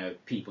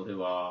 people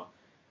who are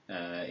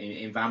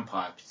in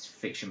vampire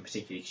fiction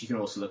particularly, because you can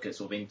also look at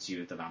sort of Interview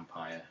with the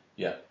Vampire.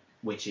 Yeah.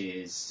 Which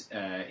is,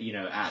 at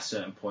a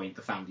certain point,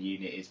 the family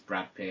unit is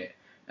Brad Pitt,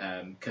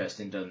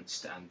 Kirsten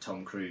Dunst, and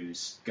Tom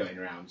Cruise going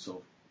around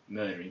sort of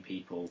murdering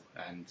people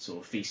and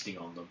sort of feasting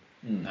on them.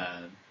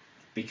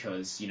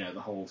 Because,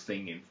 the whole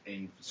thing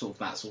in sort of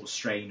that sort of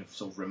strain of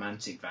sort of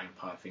romantic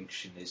vampire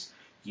fiction is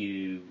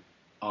you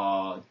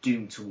are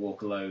doomed to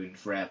walk alone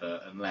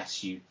forever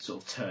unless you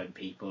sort of turn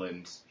people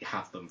and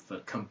have them for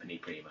company,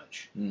 pretty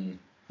much.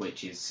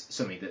 Which is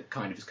something that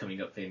kind of is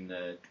coming up in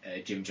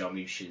Jim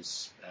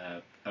Jarmusch's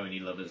Only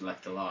Lovers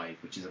Left Alive,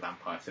 which is a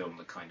vampire film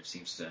that kind of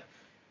seems to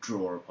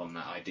draw upon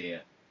that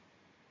idea.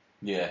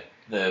 Yeah,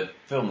 the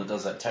film that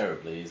does that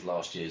terribly is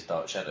last year's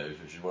Dark Shadows,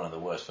 which is one of the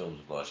worst films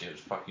of last year. It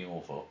was fucking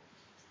awful.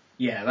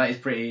 Yeah, that is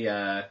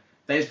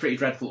pretty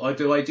dreadful. I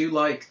do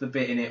like the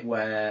bit in it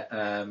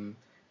where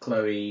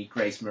Chloe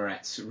Grace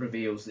Moretz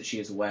reveals that she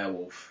is a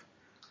werewolf,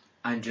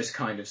 and just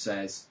kind of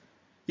says,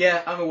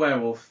 "Yeah, I'm a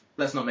werewolf.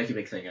 Let's not make a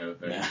big thing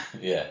over it."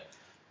 Yeah.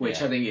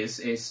 Which I think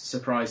is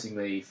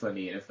surprisingly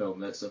funny in a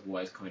film that's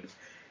otherwise kind of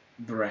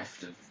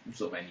bereft of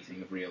sort of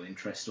anything of real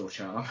interest or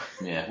charm.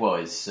 Yeah, well,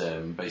 it's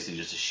basically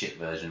just a shit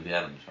version of the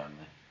Addams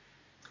Family.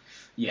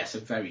 Yes, a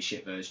very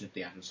shit version of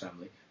the Addams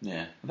Family.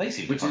 Yeah, they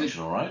seem to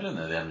function all right, don't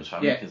they, the Addams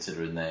Family,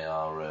 considering they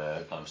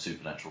are kind of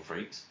supernatural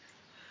freaks.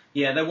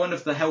 Yeah, they're one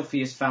of the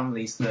healthiest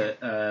families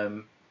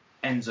that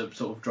ends up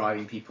sort of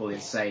driving people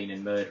insane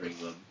and murdering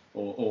them,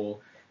 or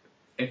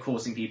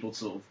causing people to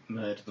sort of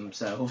murder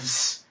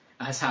themselves,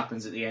 as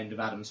happens at the end of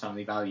Addams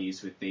Family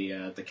Values with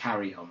the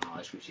Carrie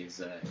homage, which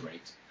is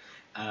great.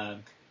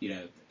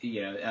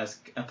 As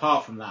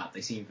apart from that,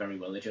 they seem very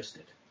well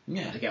adjusted.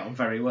 Yeah, they get on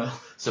very well.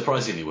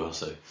 Surprisingly well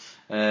so.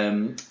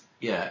 In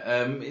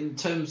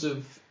terms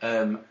of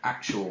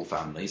actual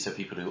families, so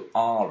people who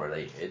are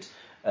related,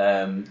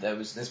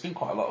 there's been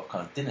quite a lot of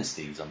kind of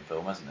dynasties on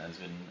film, hasn't there? There's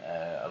been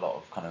a lot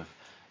of kind of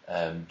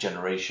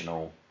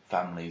generational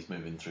families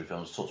moving through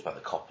films. Talks about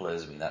the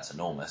Coppolas. I mean, that's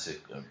enormous.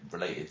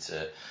 Related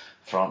to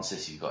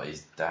Francis, you've got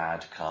his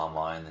dad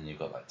Carmine, then you've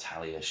got like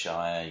Talia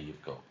Shire,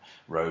 you've got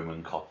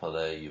Roman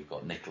Coppola, you've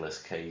got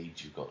Nicolas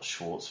Cage, you've got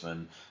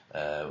Schwartzman,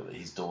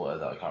 his daughter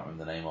that I can't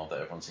remember the name of, that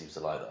everyone seems to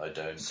like that I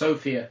don't.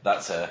 Sophia.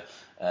 That's her.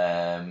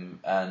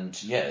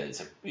 And yeah,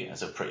 it's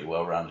a pretty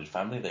well-rounded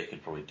family. They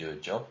could probably do a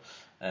job.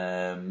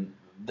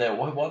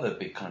 What other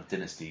big kind of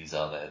dynasties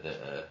are there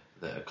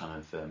that are kind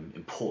of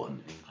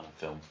important in kind of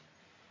film?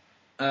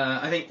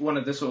 I think one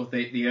of the sort of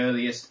the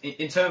earliest,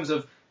 in terms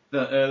of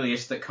the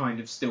earliest that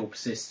kind of still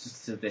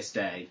persists to this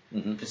day,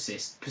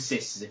 persists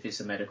as if it's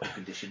a medical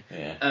condition,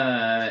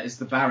 is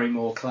the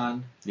Barrymore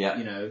clan. Yeah.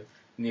 You know,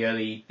 in the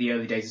early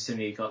days of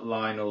cinema, you got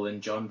Lionel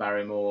and John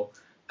Barrymore,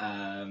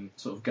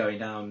 sort of going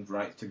down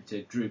right through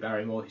to Drew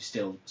Barrymore, who's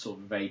still sort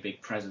of a very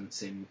big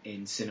presence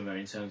in cinema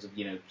in terms of,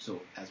 you know,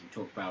 sort of, as we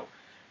talked about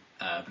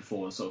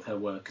before, sort of her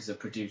work as a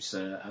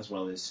producer as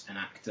well as an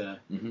actor.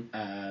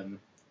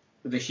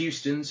 The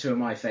Houstons, who are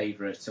my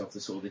favourites of the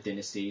sort of the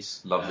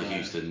dynasties. Love the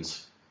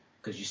Houstons.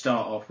 Because you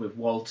start off with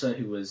Walter,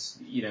 who was,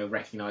 you know,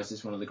 recognised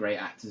as one of the great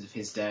actors of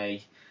his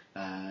day.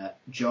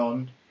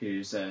 John,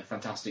 who's a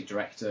fantastic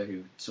director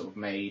who sort of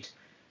made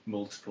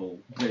multiple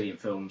brilliant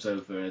films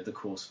over the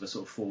course of a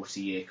sort of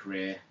 40-year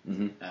career,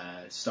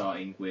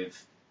 starting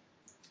with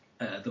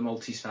The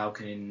Maltese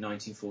Falcon in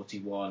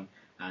 1941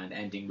 and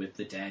ending with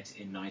The Dead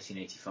in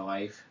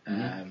 1985.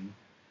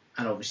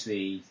 And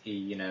obviously,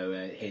 you know,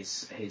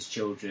 his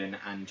children,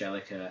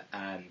 Angelica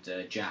and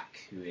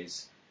Jack, who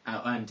is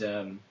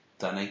and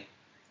Danny,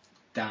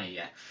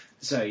 yeah.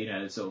 So, you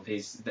know, sort of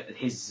his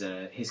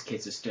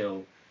kids are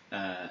still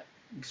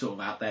sort of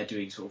out there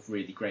doing sort of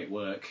really great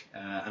work,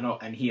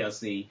 and he has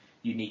the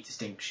unique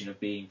distinction of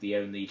being the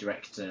only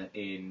director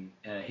in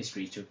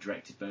history to have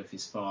directed both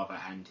his father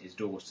and his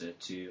daughter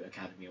to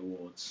Academy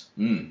Awards.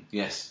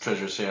 Yes,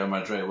 Treasure of Sierra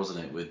Madre,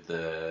 wasn't it,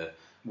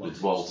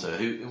 with Walter?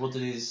 What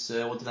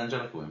did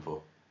Angelica win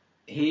for?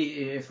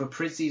 For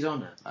Prizzi's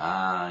Honour.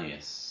 Ah,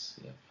 yes.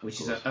 Yeah, which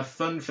is a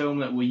fun film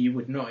that you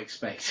would not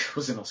expect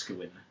was an Oscar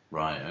winner.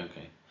 Right,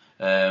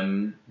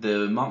 okay.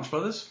 The Marx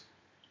Brothers?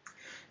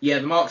 Yeah,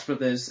 the Marx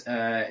Brothers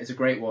is a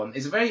great one.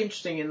 It's very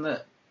interesting in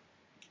that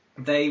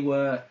they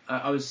were,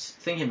 I was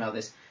thinking about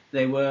this,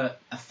 they were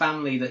a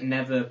family that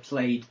never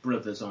played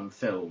brothers on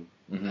film.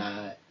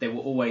 They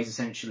were always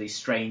essentially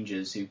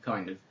strangers who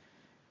kind of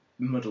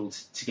muddled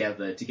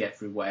together to get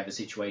through whatever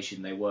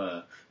situation they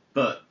were.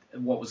 But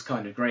what was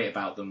kind of great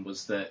about them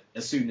was that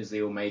as soon as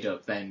they all made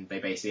up, then they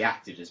basically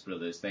acted as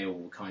brothers. They all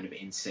were kind of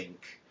in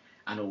sync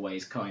and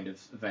always kind of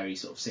very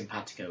sort of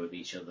simpatico with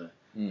each other,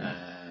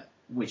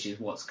 which is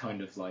what's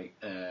kind of like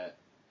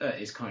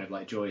is kind of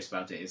like joyous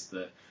about it, is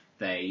that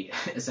they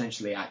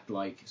essentially act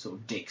like sort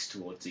of dicks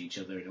towards each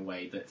other in a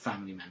way that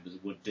family members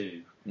would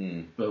do,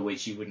 but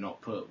which you would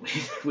not put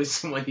with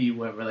someone who you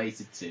weren't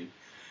related to,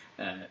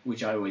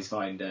 which I always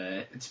find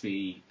to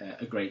be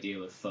a great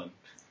deal of fun.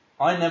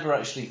 I never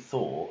actually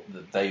thought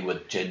that they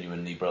were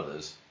genuinely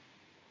brothers.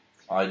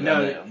 When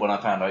I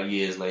found out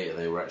years later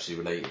they were actually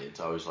related,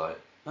 I was like,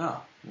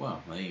 oh,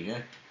 well, there you go.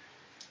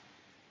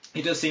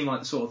 It does seem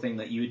like the sort of thing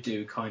that you would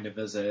do kind of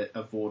as a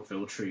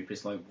vaudeville troupe.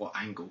 It's like, what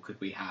angle could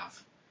we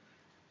have?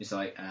 It's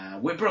like,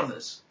 we're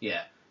brothers.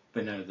 Yeah.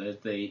 But no,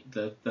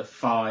 the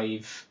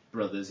five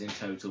brothers in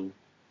total,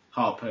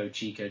 Harpo,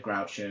 Chico,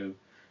 Groucho,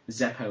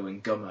 Zeppo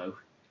and Gummo,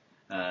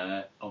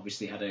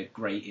 obviously had a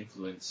great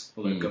influence,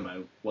 although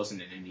Gummo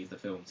wasn't in any of the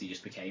films. He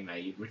just became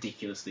a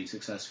ridiculously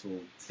successful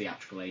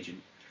theatrical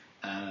agent.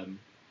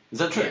 Is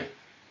that true?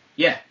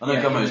 Yeah. I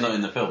know Gummo's not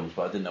in the films,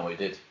 but I didn't know what he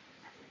did.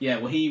 Yeah,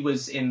 well, he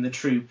was in the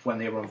troupe when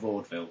they were on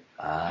vaudeville,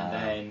 and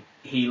then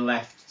he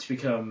left to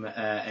become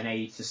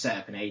to set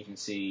up an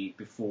agency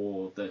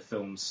before the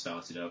films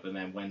started up, and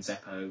then when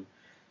Zeppo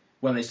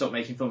when they stopped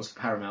making films for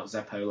Paramount,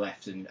 Zeppo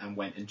left and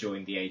went and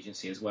joined the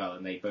agency as well,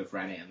 and they both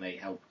ran it, and they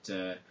helped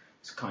to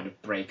kind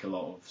of break a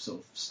lot of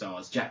sort of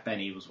stars. Jack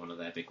Benny was one of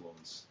their big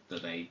ones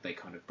that they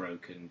kind of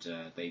broke, and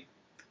they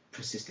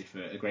persisted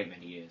for a great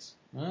many years.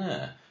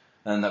 Yeah.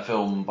 And that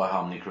film by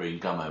Harmony Korine,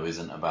 Gummo,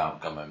 isn't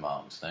about Gummo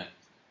Marx, no?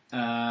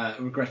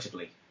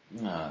 Regrettably.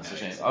 No, that's a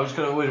shame. I was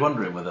always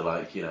wondering whether,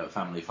 like, you know, at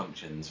family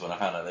functions, when I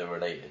found out they were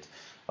related,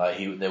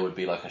 like, there would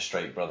be, like, a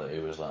straight brother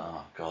who was like,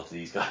 oh, God,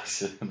 these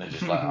guys, and they're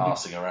just, like,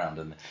 arsing around,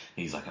 and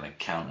he's, like, an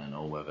accountant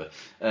or whatever.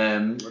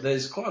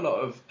 There's quite a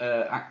lot of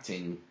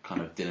acting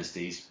kind of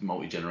dynasties,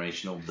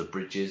 multi-generational. The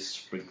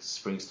Bridges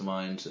springs to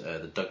mind,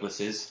 the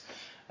Douglases.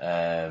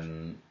 Are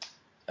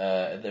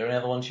there any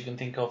other ones you can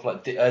think of?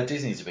 Like,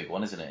 Disney's a big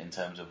one, isn't it, in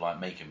terms of,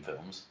 like, making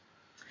films?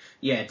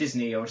 Yeah,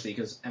 Disney, obviously,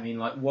 because, I mean,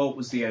 like, Walt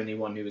was the only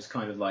one who was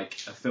kind of like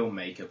a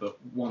filmmaker, but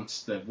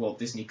once the Walt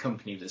Disney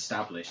Company was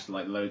established,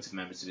 like, loads of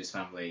members of his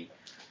family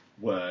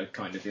were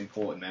kind of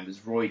important members.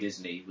 Roy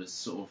Disney was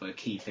sort of a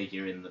key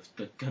figure in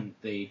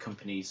the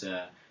company's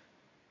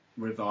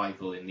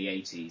revival in the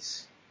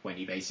 80s, when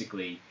he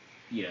basically,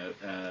 you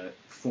know,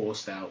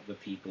 forced out the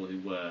people who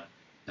were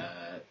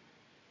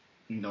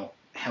not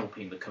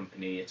helping the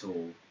company at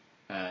all,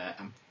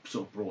 and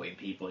sort of brought in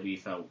people who he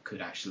felt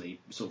could actually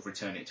sort of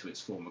return it to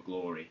its former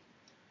glory.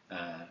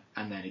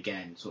 And then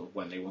again, sort of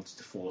when they wanted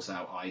to force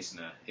out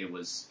Eisner, it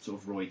was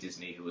sort of Roy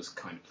Disney who was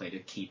kind of played a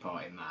key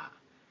part in that.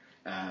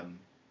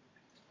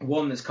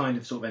 One that's kind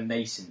of sort of a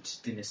nascent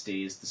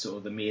dynasty is the sort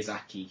of the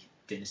Miyazaki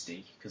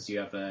dynasty, because you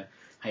have Hayao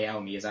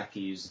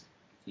Miyazaki, who's,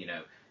 you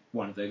know,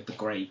 one of the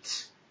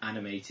great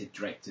animated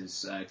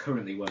directors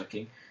currently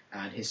working,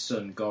 and his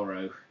son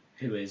Goro,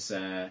 who is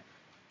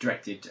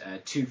directed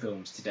 2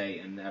 films to date,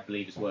 and I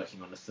believe is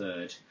working on a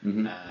 3rd.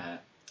 Mm-hmm.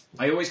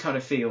 I always kind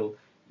of feel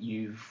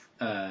you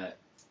can't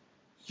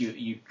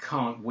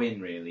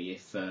win really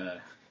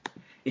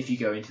if you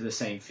go into the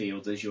same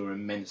field as your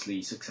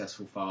immensely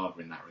successful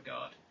father in that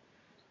regard,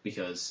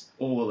 because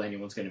all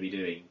anyone's going to be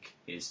doing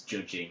is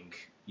judging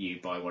you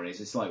by what it is.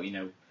 It's like, you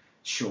know,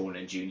 Sean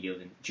and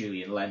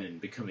Julian Lennon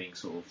becoming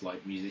sort of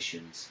like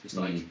musicians. It's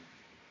like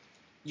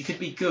you could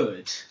be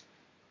good,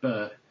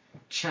 but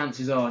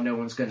chances are no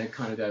one's going to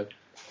kind of go,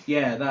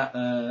 yeah,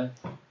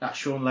 that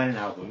Sean Lennon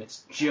album,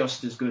 it's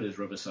just as good as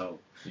Rubber Soul.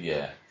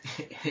 Yeah.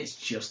 It's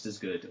just as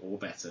good or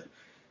better,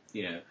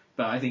 you know.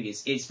 But I think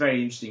it's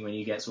very interesting when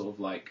you get sort of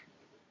like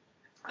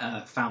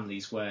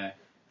families where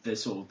the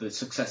sort of the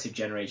successive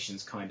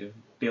generations kind of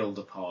build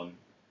upon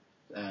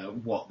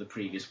what the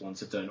previous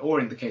ones have done,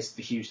 or in the case of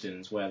the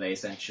Houstons, where they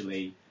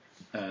essentially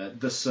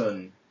the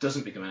son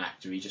doesn't become an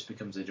actor, he just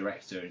becomes a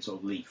director and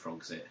sort of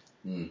leapfrogs it.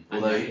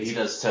 Although he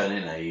does turn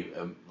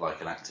in like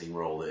an acting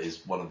role that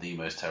is one of the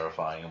most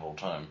terrifying of all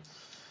time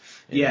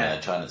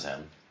in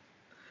Chinatown.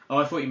 Oh,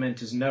 I thought you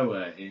meant as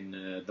Noah in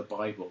the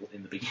Bible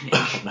in the beginning.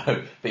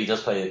 No, but he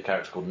does play a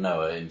character called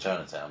Noah in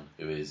Chinatown,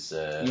 who is,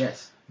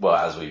 yes, well,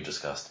 as we've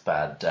discussed,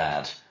 bad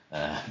dad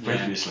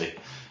previously.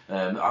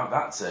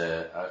 That's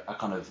a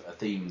kind of a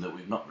theme that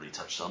we've not really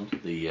touched on.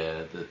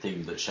 The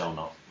theme that shall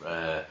not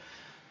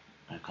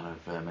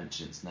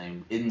mention its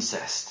name.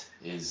 Incest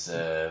is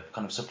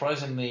kind of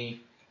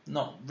surprisingly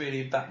not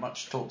really that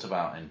much talked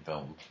about in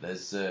film.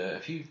 There's a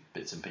few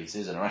bits and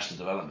pieces, and Arrested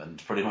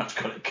Development pretty much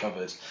got it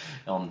covered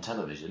on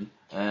television.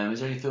 Is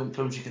there any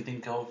films you can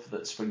think of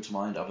that spring to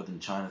mind other than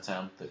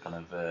Chinatown that kind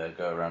of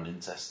go around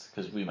incest?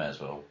 Because we may as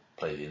well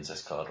play the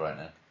incest card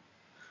right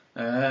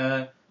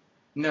now.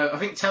 No, I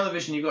think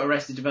television, you've got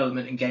Arrested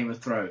Development and Game of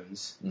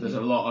Thrones. Mm-hmm. There's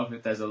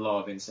a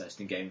lot of incest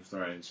in Game of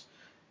Thrones.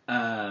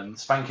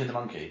 Spanky the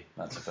Monkey,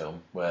 that's a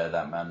film where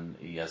that man,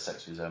 he has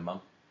sex with his own mum.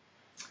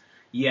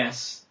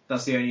 Yes,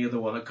 that's the only other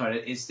one that kind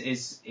of it's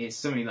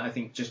something that I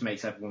think just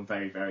makes everyone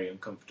very, very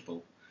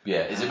uncomfortable.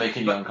 Yeah, is it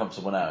making you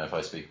uncomfortable now if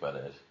I speak about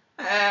it?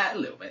 A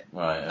little bit.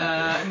 Right.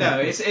 Okay.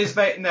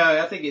 No,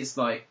 I think it's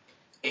like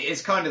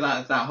it's kind of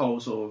that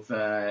whole sort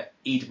of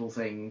Oedipal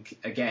thing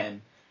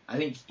again. I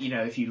think, you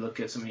know, if you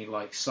look at something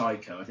like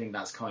Psycho, I think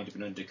that's kind of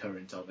an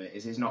undercurrent of it.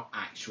 It's not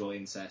actual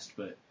incest,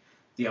 but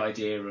the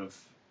idea of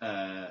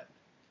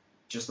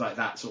just like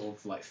that sort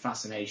of like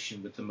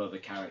fascination with the mother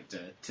character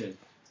to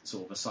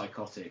sort of a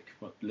psychotic,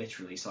 well,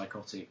 literally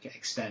psychotic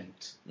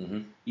extent.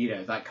 Mm-hmm. You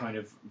know, that kind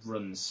of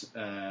runs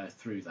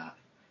through that.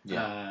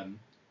 Yeah.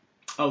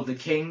 The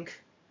King.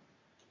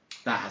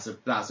 That's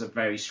a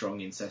very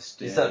strong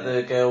incest. Is that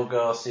the Gail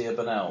Garcia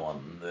Bernal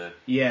one? The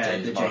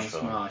James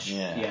Marsh.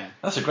 Yeah.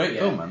 That's a great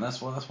film, man.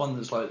 That's one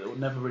that's like that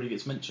never really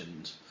gets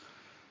mentioned.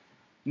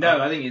 No,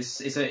 I think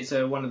it's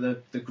one of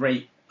the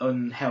great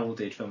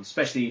unheralded films,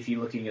 especially if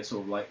you're looking at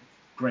sort of like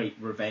great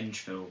revenge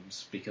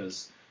films,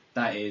 because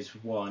that is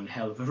one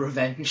hell of a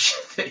revenge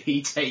that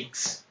he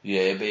takes.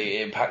 Yeah,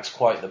 it packs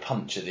quite the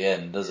punch at the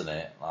end, doesn't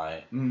it?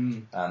 Like,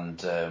 and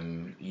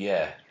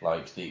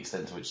like the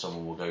extent to which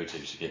someone will go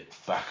to get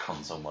back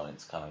on someone,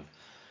 it's kind of,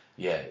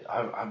 Yeah,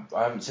 I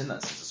haven't seen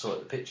that since I saw it at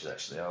the pictures,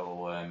 actually.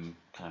 I'll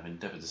kind of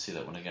endeavour to see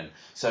that one again.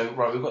 So,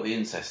 right, we've got the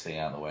incest thing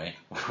out of the way.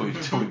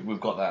 We've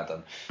got that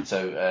done.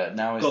 So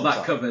now is got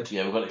that covered.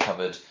 Yeah, we've got it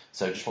covered.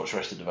 So just watch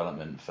Arrested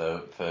Development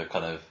for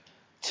kind of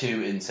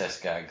 2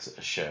 incest gags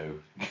a show,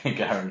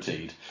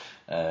 guaranteed.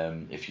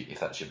 If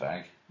that's your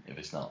bag. If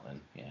it's not,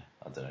 then yeah,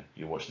 I don't know.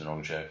 You're watching the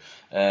wrong show.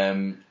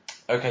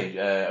 Okay,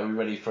 are we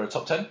ready for a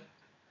top 10?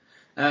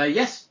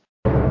 Yes.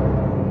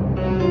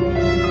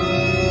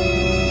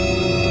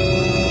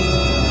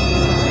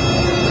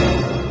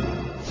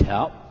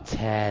 Top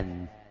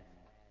 10.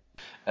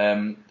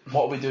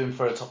 What are we doing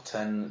for a top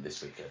 10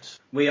 this weekend?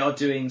 We are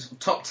doing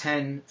top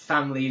 10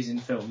 families in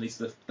film.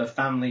 These are the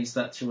families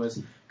that to us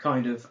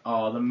kind of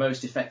are the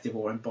most effective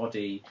or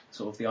embody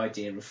sort of the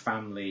idea of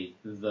family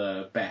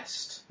the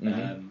best.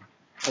 Mm-hmm.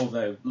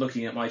 Although,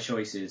 looking at my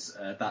choices,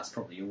 that's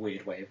probably a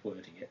weird way of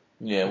wording it.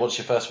 Yeah, what's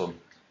your first one?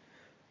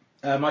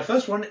 My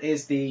first one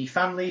is the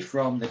family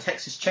from the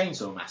Texas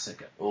Chainsaw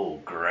Massacre. Oh,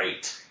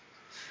 great.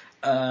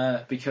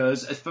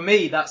 Because for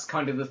me, that's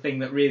kind of the thing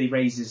that really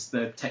raises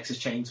the Texas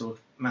Chainsaw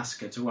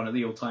Massacre to one of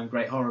the all-time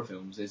great horror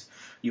films. Is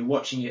you're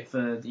watching it for,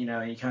 and you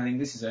kind of think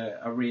this is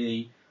a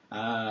really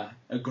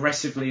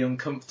aggressively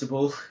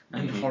uncomfortable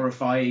and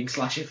horrifying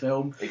slasher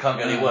film. It can't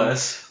get any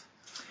worse.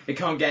 It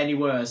can't get any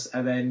worse.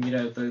 And then,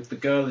 the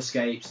girl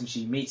escapes and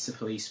she meets the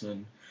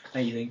policeman,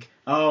 and you think,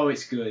 oh,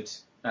 it's good.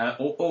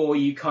 Or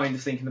you kind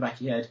of think in the back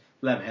of your head,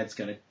 Leatherhead's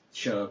going to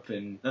show up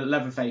and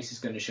Leatherface is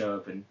going to show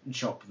up and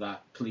chop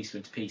that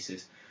policeman to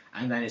pieces,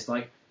 and then it's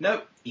like,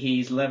 nope,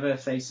 he's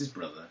Leatherface's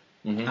brother,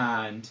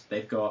 and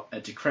they've got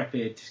a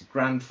decrepit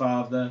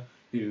grandfather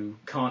who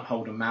can't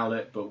hold a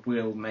mallet but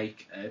will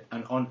make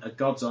a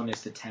God's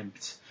honest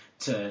attempt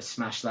to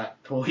smash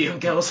that poor young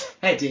girl's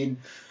head in,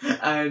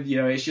 and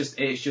it's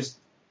just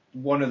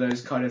one of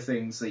those kind of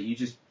things that you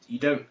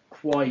don't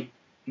quite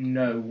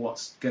know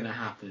what's going to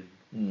happen,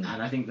 and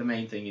I think the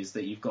main thing is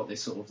that you've got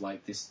this sort of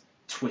like this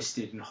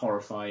twisted and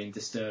horrifying,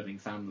 disturbing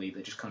family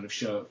that just kind of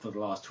show up for the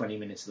last 20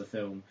 minutes of the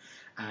film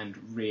and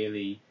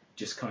really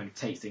just kind of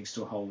take things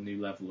to a whole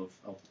new level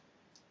of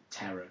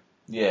terror.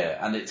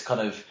 Yeah, and it's kind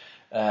of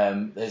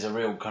there's a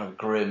real kind of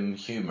grim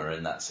humour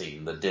in that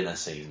scene, the dinner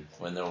scene,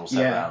 when they're all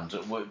sat around.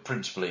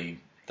 Principally,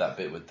 that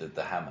bit with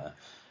the hammer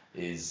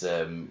is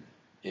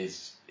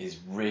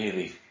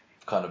really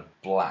kind of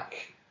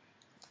black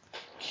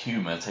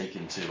humour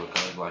taken to a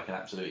kind of like an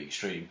absolute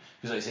extreme.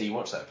 Because like I say, you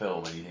watch that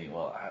film and you think,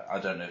 well, I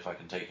don't know if I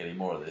can take any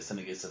more of this. And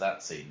it gets to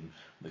that scene,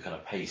 the kind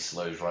of pace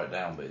slows right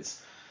down, but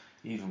it's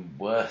even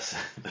worse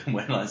than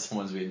when like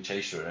someone's being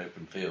chased through an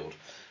open field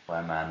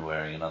by a man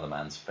wearing another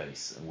man's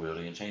face and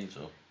wielding a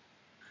chainsaw.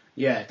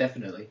 Yeah,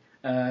 definitely.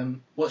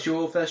 What's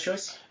your first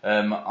choice?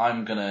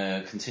 I'm going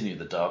to continue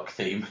the dark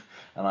theme,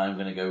 and I'm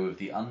going to go with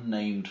The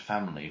Unnamed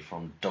Family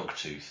from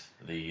Dogtooth,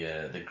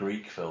 the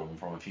Greek film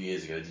from a few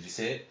years ago. Did you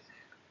see it?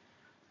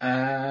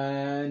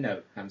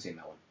 No, haven't seen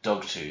that one.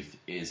 Dogtooth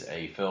is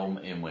a film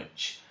in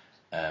which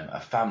a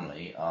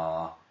family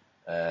are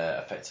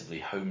effectively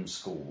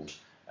homeschooled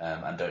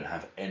and don't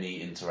have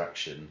any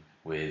interaction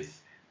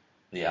with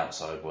the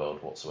outside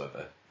world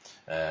whatsoever.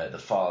 The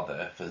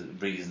father, for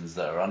reasons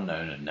that are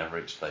unknown and never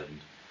explained,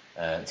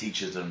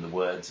 teaches them the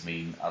words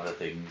mean other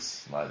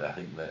things. Like I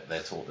think that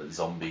they're taught that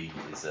zombie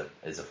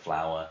is a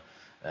flower.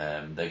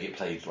 They get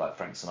played like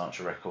Frank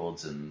Sinatra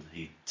records, and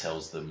he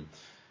tells them.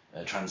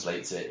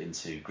 Translates it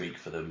into Greek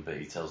for them, but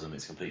he tells them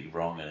it's completely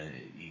wrong, and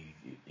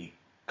he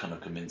kind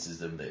of convinces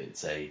them that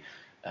it's a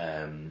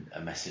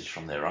message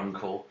from their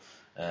uncle.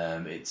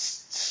 It's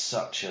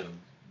such a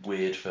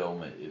weird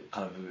film. It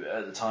kind of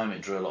at the time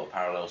it drew a lot of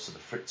parallels to the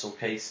Fritzl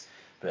case,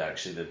 but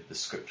actually the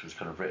script was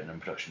kind of written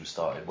and production was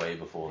started way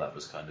before that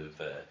was kind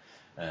of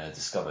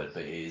discovered.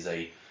 But it is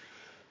a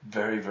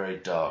very, very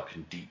dark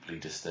and deeply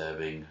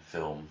disturbing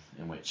film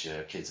in which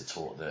kids are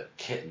taught that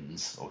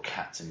kittens, or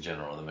cats in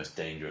general, are the most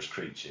dangerous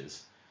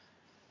creatures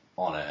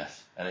on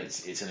Earth. And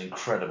it's an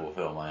incredible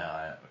film.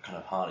 I kind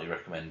of heartily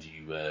recommend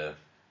you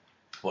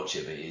watch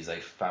it. But it is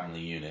a family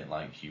unit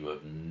like you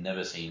have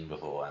never seen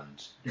before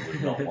and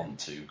would not want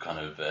to kind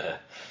of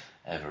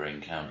ever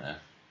encounter.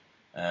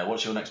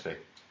 What's your next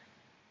pick?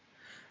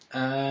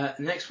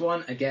 Next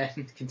one,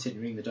 again,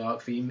 continuing the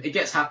dark theme. It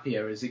gets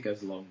happier as it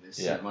goes along,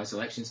 my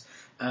selections,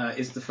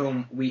 is the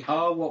film We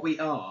Are What We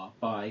Are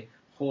by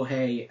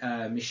Jorge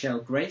Michel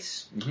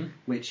Grace,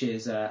 which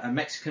is a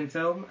Mexican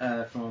film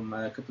from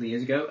a couple of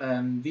years ago.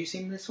 Have you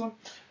seen this one?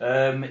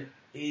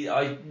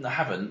 I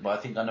haven't, but I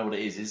think I know what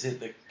it is. Is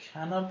it the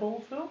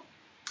cannibal film?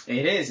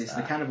 It is. It's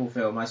the cannibal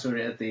film. I saw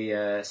it at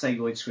the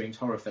Celluloid Screams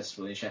Horror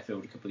Festival in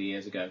Sheffield a couple of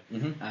years ago.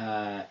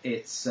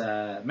 It's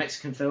a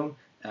Mexican film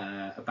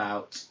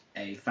about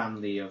a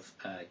family of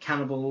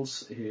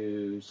cannibals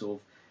who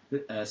sort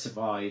of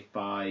survive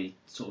by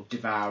sort of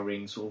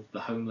devouring sort of the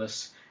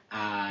homeless.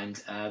 And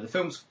the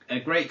film's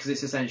great because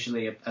it's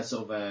essentially a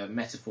sort of a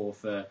metaphor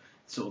for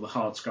sort of the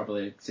hard-scrabble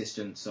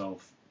existence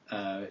of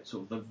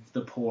sort of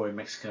the poor in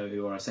Mexico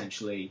who are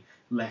essentially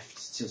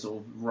left to sort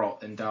of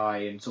rot and die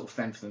and sort of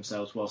fend for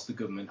themselves whilst the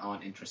government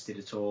aren't interested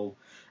at all.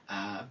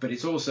 But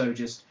it's also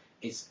just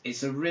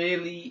it's a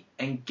really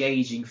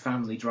engaging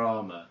family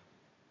drama,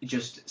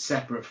 just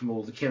separate from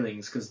all the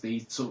killings, because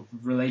the sort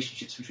of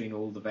relationships between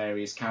all the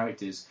various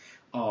characters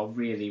are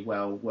really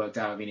well worked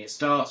out. I mean, it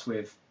starts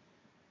with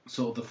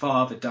sort of the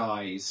father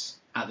dies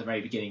at the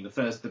very beginning. The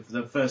first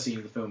scene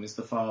of the film is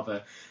the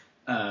father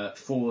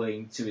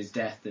falling to his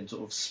death and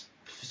sort of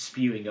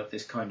spewing up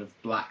this kind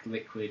of black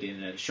liquid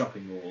in a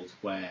shopping mall,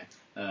 where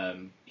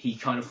he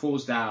kind of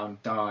falls down,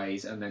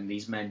 dies, and then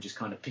these men just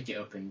kind of pick it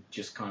up and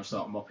just kind of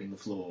start mopping the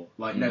floor.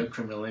 Like, no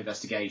criminal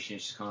investigation.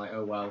 It's just kind of like,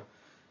 oh, well,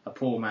 a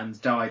poor man's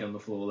died on the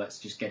floor, let's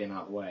just get him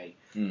out of the way.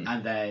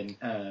 And then,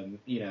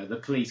 the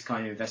police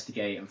kind of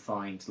investigate and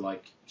find,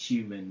 like,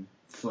 human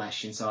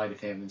flesh inside of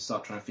him and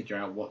start trying to figure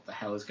out what the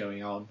hell is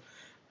going on.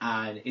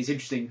 And it's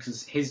interesting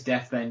because his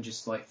death then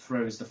just, like,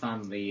 throws the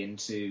family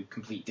into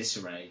complete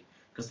disarray,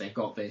 because they've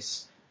got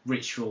this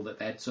ritual that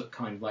they're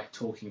kind of, like,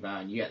 talking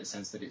about, and you get the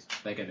sense that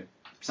they're going to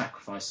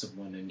sacrifice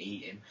someone and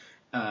eat him.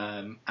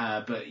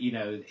 But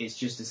it's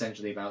just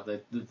essentially about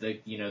the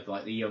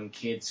like the young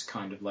kids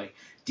kind of like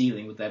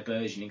dealing with their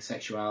burgeoning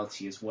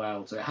sexuality as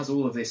well. So it has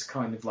all of this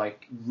kind of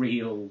like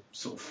real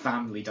sort of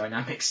family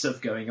dynamic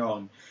stuff going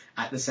on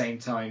at the same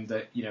time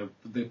that,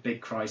 the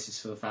big crisis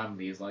for the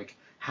family is like,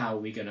 how are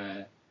we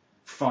gonna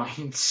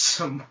find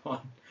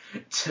someone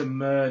to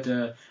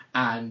murder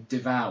and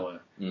devour?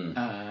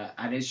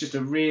 And it's just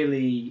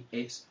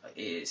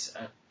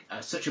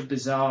such a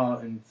bizarre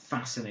and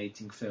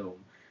fascinating film.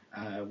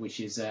 Which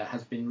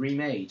has been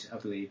remade, I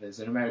believe. There's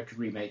an American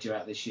remake due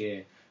out this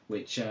year,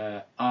 which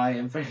I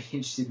am very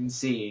interested in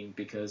seeing,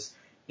 because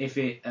if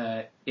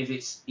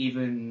it's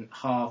even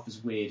half as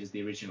weird as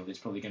the original, it's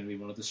probably going to be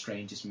one of the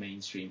strangest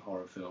mainstream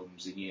horror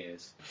films in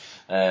years.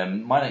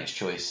 My next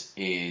choice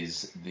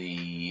is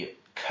the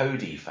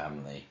Cody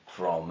family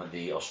from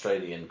the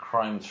Australian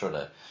crime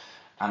thriller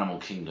Animal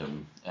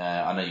Kingdom.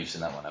 I know you've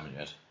seen that one, haven't you,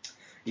 Ed?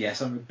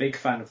 Yes, I'm a big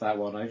fan of that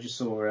one. I just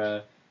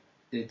saw...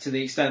 to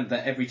the extent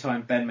that every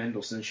time Ben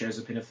Mendelsohn shows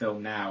up in a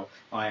film now,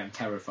 I am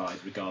terrified,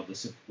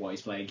 regardless of what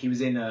he's playing. He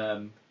was in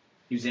an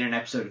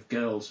episode of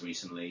Girls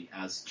recently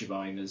as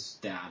Jemima's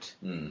dad,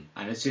 and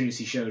as soon as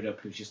he showed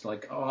up, he was just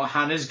like, "Oh,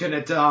 Hannah's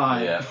gonna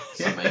die." Yeah,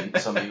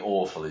 something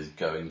awful is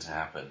going to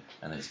happen,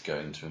 and it's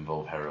going to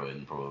involve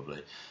heroin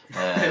probably.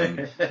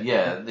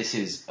 This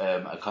is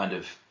a kind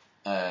of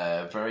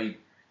very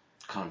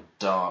kind of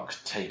dark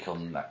take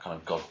on that kind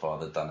of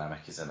Godfather dynamic,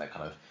 isn't it? That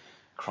kind of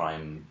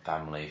crime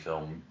family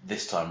film,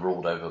 this time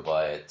ruled over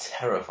by a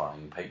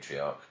terrifying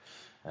patriarch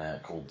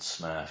called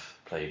Smurf,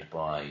 played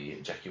by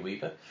Jackie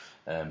Weaver,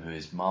 who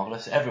is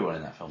marvellous. Everyone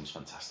in that film is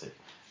fantastic,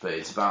 but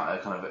it's about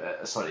a kind of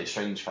a slightly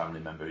estranged family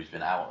member who's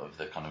been out of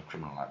the kind of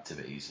criminal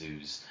activities,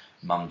 whose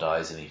mum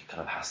dies, and he kind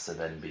of has to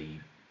then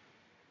be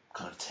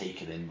kind of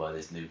taken in by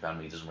this new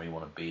family he doesn't really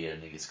want to be in,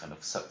 and he gets kind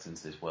of sucked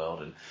into this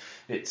world, and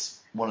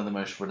it's one of the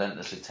most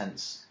relentlessly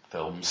tense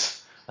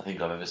films I think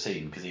I've ever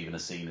seen, because even a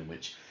scene in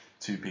which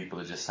two people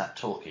are just sat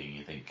talking,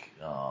 you think,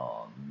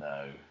 oh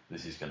no,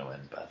 this is going to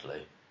end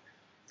badly.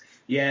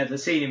 Yeah, the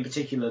scene in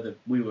particular that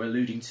we were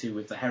alluding to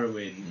with the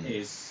heroin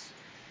is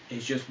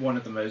just one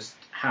of the most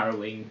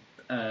harrowing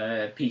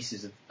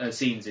pieces of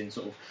scenes in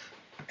sort of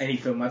any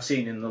film I've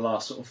seen in the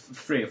last sort of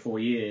 3 or 4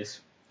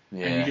 years.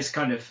 Yeah. And you just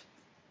kind of,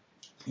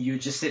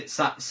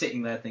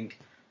 sitting there think,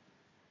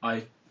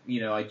 I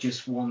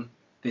just want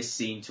this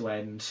scene to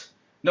end,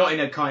 not in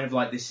a kind of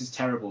like this is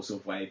terrible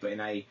sort of way, but in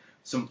a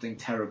something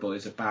terrible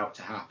is about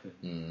to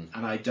happen,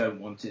 and I don't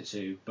want it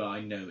to, but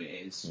I know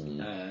it is.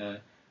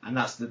 And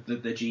that's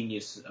the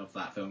genius of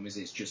that film, is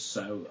it's just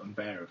so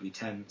unbearably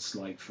tense,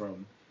 like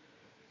from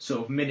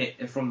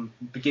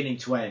beginning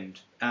to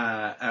end,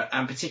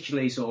 and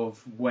particularly sort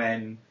of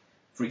when,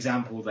 for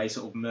example, they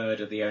sort of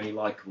murder the only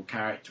likeable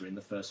character in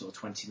the first sort of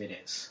 20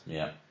 minutes,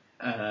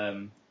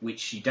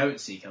 which you don't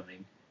see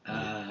coming.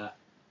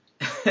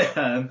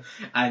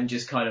 And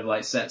just kind of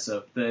like sets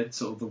up the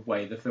sort of the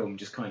way the film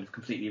just kind of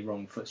completely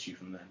wrong foots you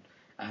from then.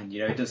 And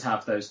it does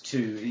have those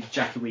two.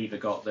 Jackie Weaver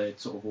got the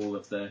sort of all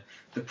of the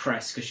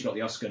press because she got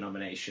the Oscar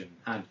nomination,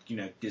 and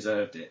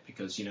deserved it,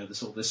 because the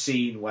sort of the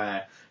scene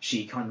where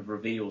she kind of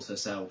reveals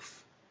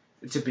herself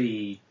to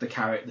be the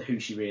character who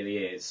she really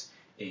is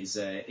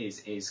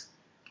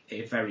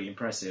very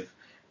impressive.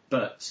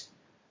 But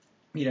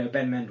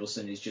Ben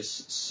Mendelsohn is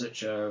just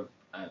such a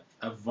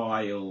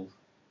vile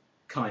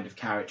kind of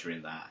character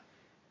in that.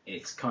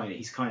 He's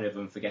kind of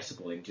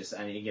unforgettable in just,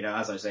 and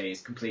as I say,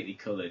 it's completely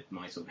coloured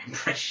my sort of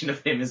impression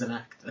of him as an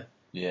actor.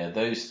 Yeah,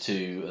 those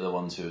two are the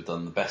ones who have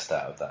done the best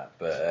out of that.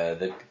 But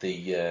the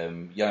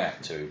young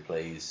actor who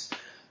plays,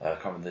 I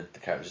can't remember the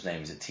character's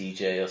name, is it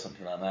TJ or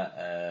something like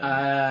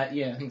that?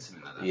 Yeah, I think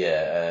something like that.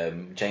 Yeah,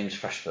 James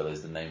Freshville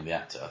is the name of the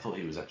actor. I thought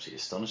he was absolutely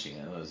astonishing.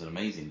 It was an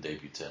amazing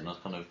debut turn. I was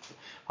kind of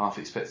half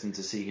expecting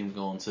to see him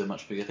go on to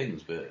much bigger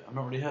things, but I've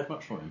not really heard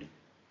much from him.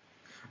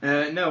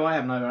 No, I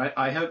haven't either.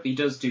 I hope he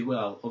does do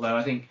well, although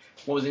I think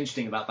what was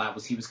interesting about that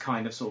was he was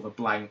kind of sort of a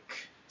blank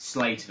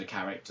slate of a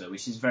character,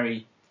 which is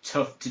very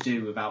tough to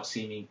do without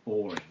seeming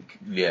boring.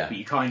 Yeah. But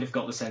you kind of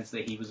got the sense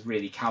that he was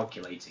really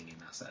calculating in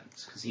that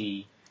sense, because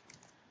he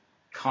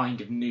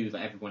kind of knew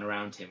that everyone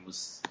around him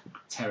was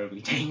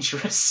terribly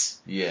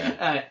dangerous.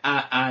 Yeah.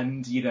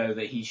 And, you know,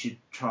 that he should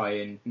try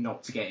and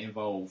not to get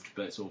involved,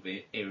 but sort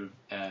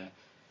of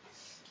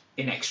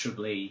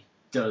inexorably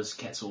does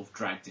get sort of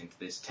dragged into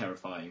this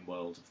terrifying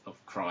world of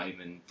crime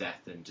and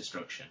death and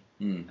destruction.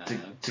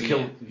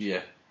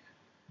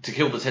 To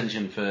kill the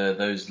tension for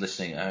those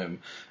listening at home,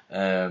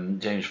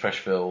 James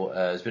Freshville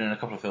has been in a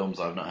couple of films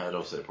I've not heard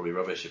of, so they're probably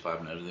rubbish if I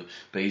haven't heard of them.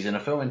 But he's in a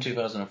film in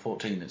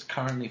 2014 that's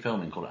currently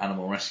filming called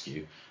Animal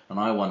Rescue, and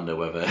I wonder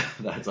whether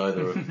that's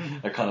either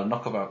a kind of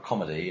knockabout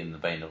comedy in the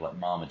vein of like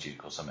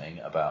Marmaduke or something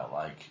about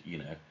like, you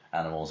know,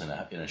 animals in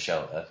a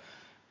shelter,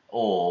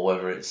 or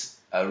whether it's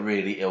a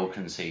really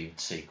ill-conceived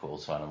sequel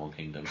to Animal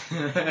Kingdom.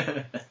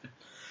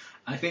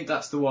 I think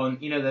that's the one.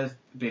 You know, there's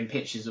been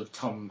pictures of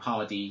Tom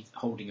Hardy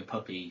holding a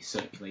puppy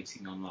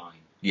circulating online.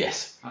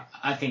 Yes.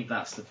 I think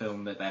that's the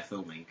film that they're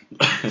filming.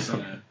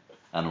 So,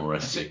 Animal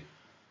Rescue.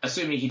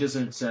 Assuming he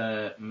doesn't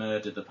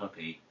murder the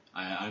puppy,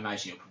 I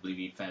imagine it'll probably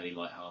be fairly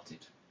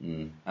light-hearted.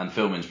 And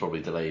filming's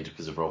probably delayed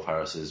because of Rolf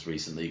Harris's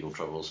recent legal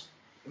troubles.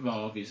 Well,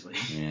 obviously.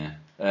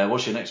 Yeah.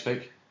 What's your next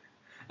pick?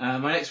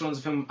 My next one's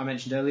a film I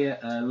mentioned earlier,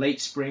 Late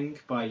Spring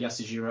by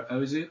Yasujiro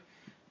Ozu.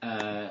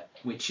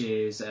 Which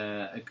is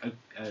a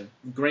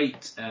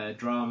great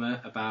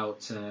drama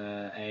about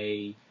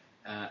a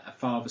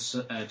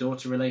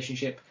father-daughter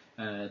relationship.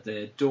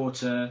 The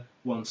daughter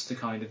wants to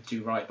kind of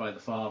do right by the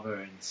father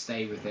and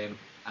stay with him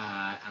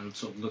and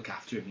sort of look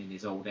after him in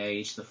his old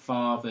age. The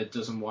father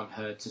doesn't want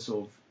her to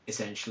sort of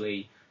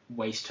essentially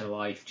waste her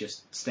life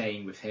just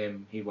staying with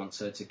him. He wants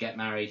her to get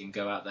married and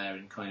go out there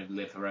and kind of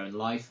live her own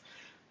life.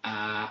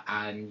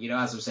 And, you know,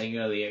 as I was saying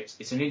earlier,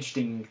 it's an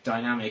interesting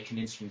dynamic and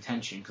interesting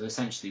tension, because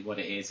essentially what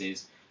it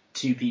is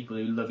two people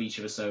who love each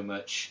other so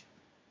much,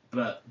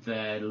 but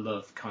their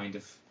love kind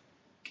of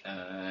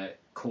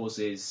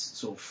causes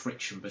sort of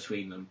friction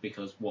between them,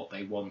 because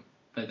they want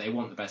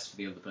the best for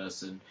the other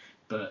person,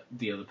 but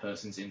the other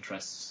person's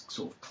interests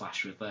sort of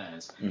clash with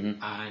theirs.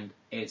 Mm-hmm. And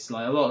it's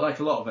like a lot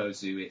of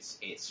Ozu.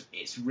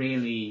 It's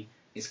really.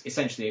 It's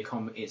essentially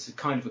it's a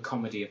kind of a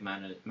comedy of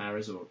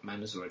manners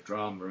or a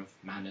drama of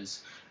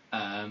manners,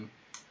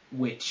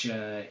 which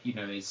you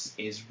know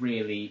is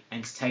really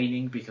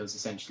entertaining, because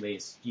essentially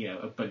it's, you know,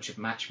 a bunch of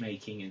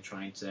matchmaking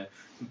and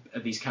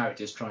these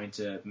characters trying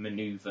to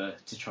maneuver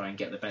to try and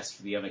get the best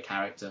for the other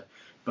character,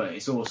 but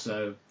it's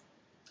also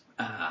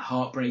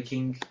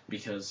heartbreaking,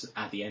 because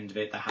at the end of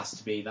it there has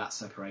to be that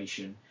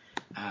separation,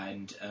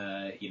 and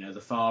you know,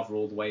 the father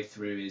all the way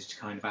through is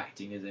kind of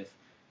acting as if,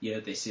 you know,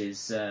 this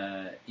is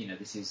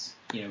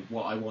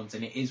what I want,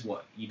 and it is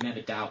what you never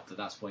doubt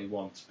that's what he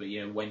wants. But,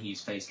 you know, when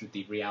he's faced with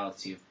the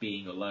reality of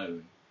being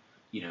alone,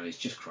 you know, it's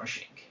just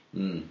crushing.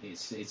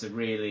 It's a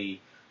really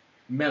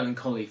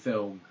melancholy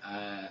film,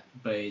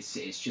 but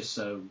it's just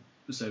so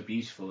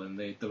beautiful, and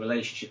the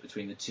relationship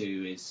between the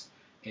two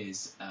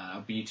is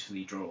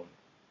beautifully drawn.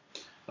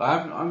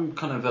 I'm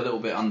kind of a little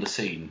bit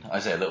underseen. I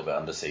say a little bit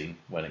underseen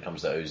when it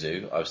comes to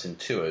Ozu. I've seen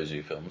two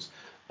Ozu films.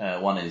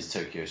 One is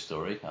Tokyo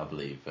Story, I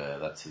believe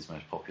that's his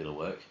most popular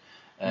work.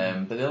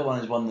 But the other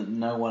one is one that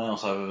no one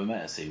else I've ever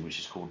met has seen, which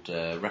is called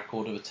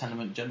Record of a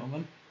Tenement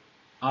Gentleman.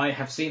 I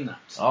have seen that.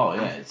 Oh,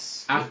 yeah.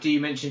 It's after you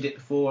mentioned it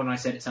before, and I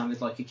said it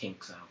sounded like a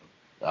Kinks album.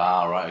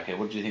 Ah, right, okay.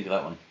 What did you think of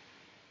that one?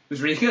 It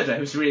was really good. It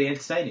was really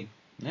entertaining.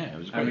 Yeah, it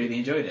was great. I really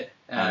enjoyed it.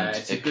 And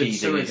it's a good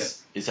surrogate.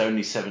 It's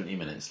only 70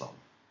 minutes long.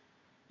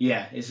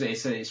 Yeah,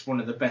 it's one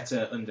of the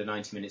better under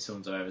 90 minute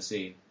films I've ever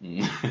seen.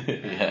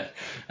 Yeah,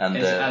 and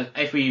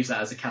if we use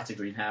that as a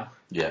category now.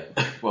 Yeah,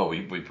 well,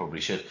 we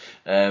probably should.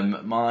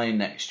 My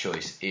next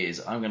choice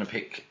is I'm going to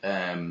pick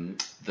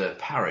the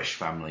Parish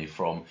Family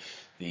from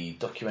the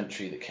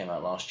documentary that came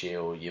out last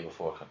year or year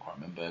before, I can't quite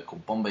remember,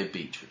 called Bombay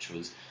Beach, which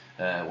was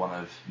one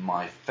of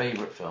my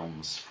favourite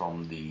films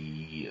from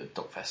the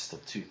DocFest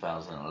of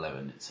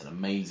 2011. It's an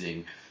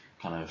amazing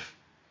kind of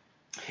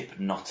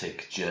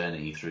hypnotic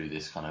journey through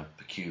this kind of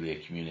peculiar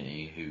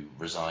community who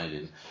reside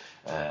in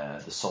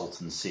the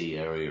Salton Sea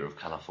area of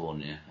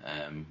California,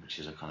 which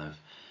is a kind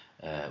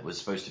of was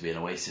supposed to be an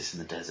oasis in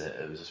the desert.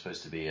 It was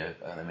supposed to be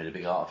they made a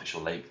big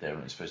artificial lake there, and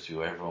it was supposed to be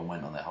where everyone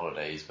went on their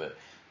holidays, but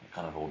it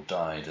kind of all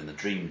died, and the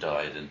dream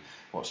died, and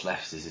what's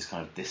left is this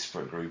kind of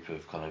disparate group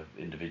of kind of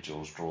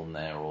individuals drawn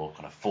there or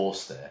kind of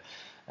forced there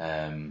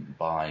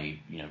by,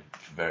 you know,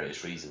 for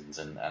various reasons,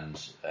 and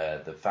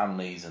the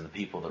families and the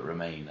people that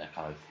remain are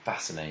kind of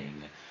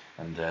fascinating,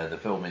 and the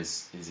film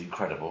is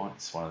incredible.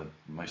 It's one of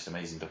the most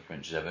amazing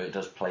documentaries ever. It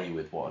does play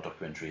with what a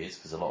documentary is,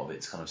 because a lot of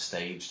it's kind of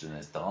staged and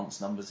there's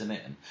dance numbers in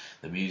it, and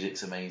the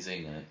music's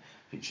amazing, and it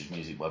features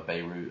music by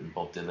Beirut and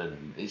Bob Dylan,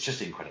 and it's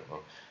just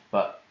incredible.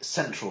 But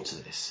central to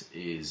this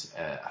is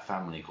a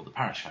family called the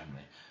Parish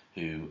family,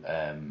 who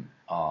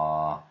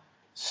are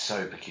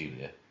so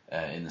peculiar.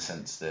 In the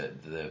sense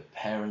that the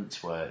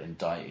parents were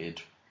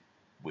indicted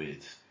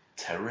with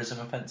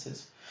terrorism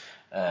offences,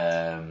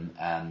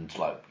 and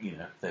like, you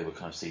know, they were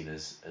kind of seen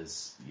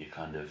as your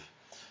kind of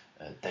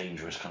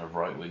dangerous kind of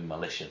right-wing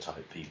militia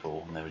type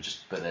people, and they were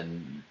just. But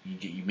then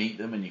you meet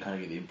them, and you kind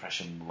of get the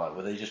impression like,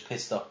 were they just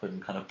pissed up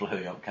and kind of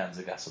blowing up cans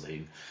of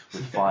gasoline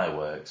with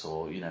fireworks,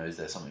 or is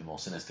there something more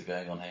sinister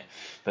going on here?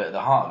 But at the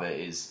heart of it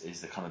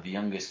is the kind of the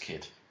youngest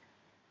kid,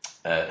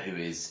 who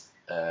is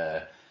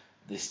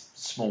this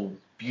small,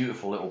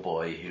 beautiful little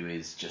boy who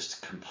is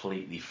just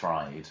completely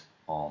fried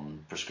on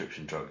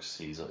prescription drugs.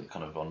 He's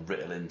kind of on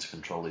Ritalin to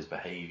control his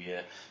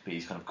behaviour, but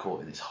he's kind of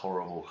caught in this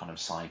horrible kind of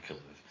cycle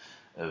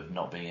of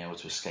not being able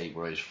to escape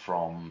where he's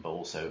from, but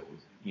also,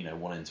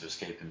 wanting to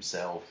escape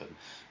himself and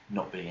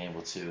not being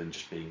able to, and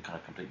just being kind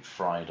of completely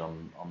fried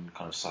on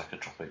kind of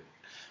psychotropic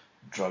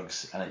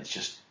drugs. And it's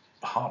just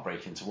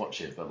heartbreaking to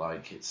watch it, but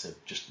like it's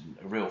just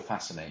a real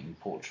fascinating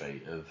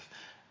portrait of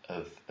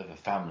a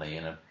family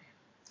in a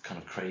kind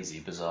of crazy,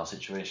 bizarre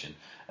situation.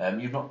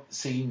 You've not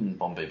seen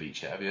Bombay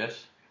Beach yet, have you, Ed?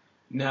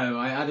 No,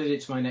 I added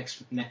it to my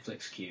next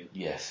Netflix queue.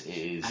 Yes, it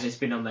is. And it's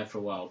been on there for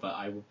a while, but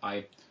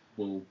I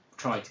will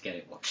try to get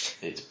it watched.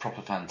 It's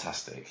proper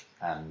fantastic,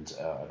 and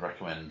I'd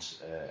recommend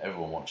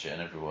everyone watch it,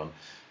 and everyone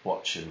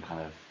watch and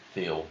kind of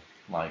feel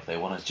like they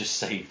want to just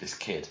save this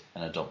kid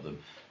and adopt them,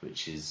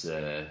 which is,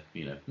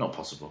 not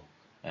possible.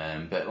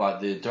 But like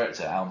the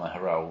director, Alma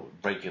Harrell,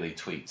 regularly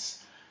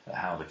tweets at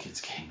how the kid's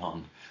getting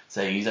on,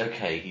 saying he's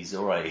okay, he's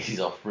alright, he's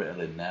off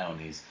Ritalin now, and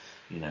he's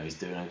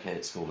doing okay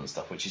at school and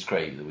stuff, which is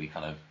great that we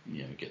kind of,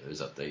 get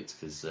those updates,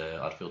 because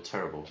I'd feel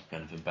terrible if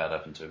anything bad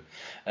happened to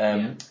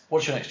him.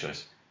 What's your next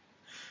choice?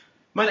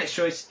 My next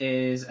choice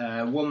is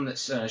one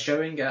that's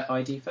showing at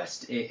ID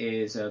Fest. It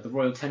is The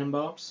Royal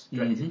Tenenbaums,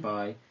 directed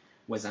by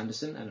Wes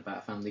Anderson, and about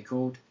a family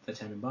called the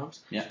Tenenbaums.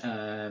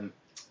 Yeah.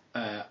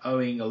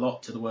 Owing a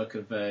lot to the work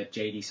of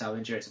J.D.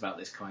 Salinger. It's about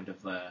this kind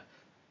of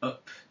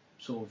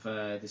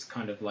this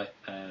kind of like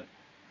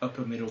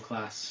upper middle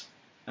class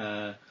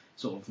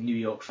sort of New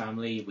York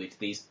family with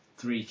these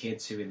 3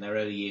 kids who in their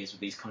early years were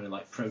these kind of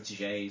like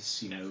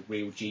proteges,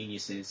 real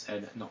geniuses,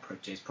 not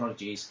proteges,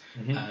 prodigies,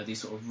 these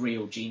sort of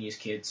real genius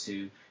kids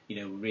who,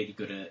 were really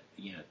good at,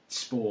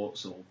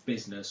 sports or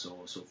business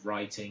or sort of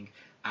writing,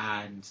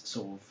 and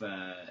sort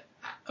of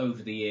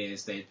over the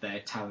years their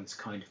talents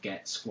kind of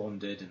get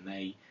squandered,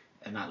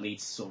 and that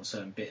leads to sort of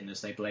certain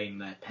bitterness. They blame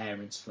their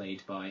parents,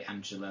 played by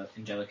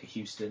Angelica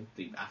Houston,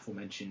 the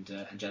aforementioned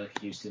Angelica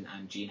Houston,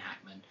 and Gene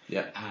Hackman.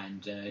 Yeah.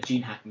 And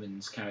Gene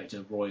Hackman's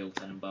character, Royal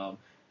Tenenbaum,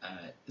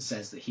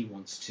 says that he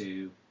wants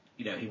to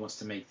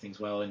make things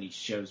well, and he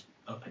shows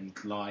up and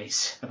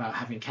lies about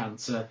having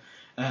cancer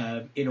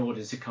in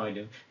order to kind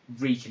of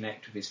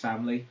reconnect with his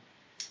family,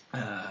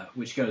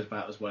 which goes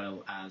about as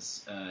well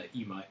as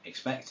you might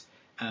expect.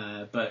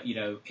 But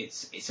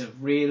it's a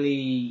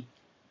really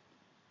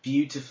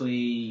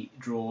beautifully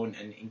drawn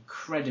and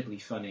incredibly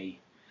funny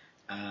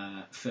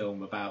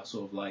film about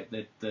sort of like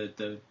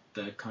the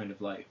kind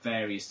of like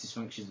various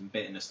dysfunctions and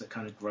bitterness that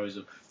kind of grows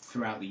up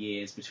throughout the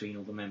years between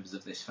all the members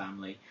of this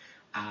family.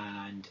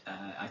 And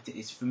I think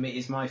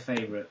it's my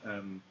favourite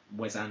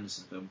Wes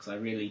Anderson film, because I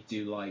really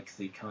do like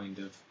the kind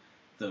of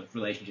the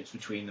relationships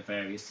between the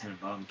various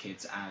Tenenbaum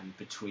kids and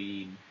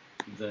between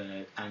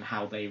and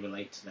how they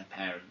relate to their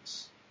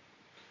parents.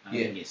 I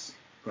think it's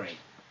great.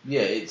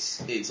 Yeah,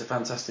 it's a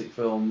fantastic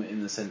film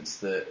in the sense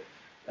that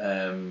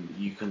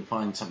you can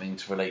find something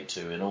to relate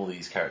to in all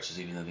these characters,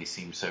 even though they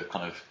seem so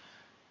kind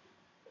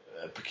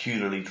of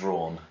peculiarly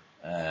drawn.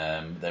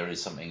 There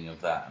is something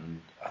of that,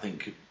 and I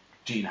think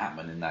Gene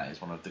Hackman in that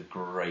is one of the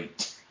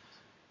great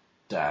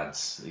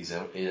dads. He's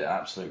an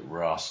absolute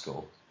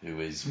rascal who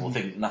will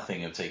think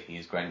nothing of taking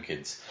his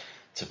grandkids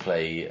to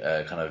play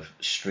kind of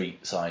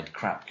street side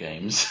crap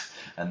games,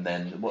 and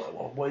then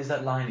what is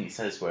that line he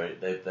says where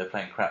they're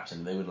playing craps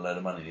and they win a load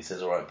of money, and he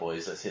says, "All right,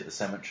 boys, let's hit the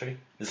cemetery."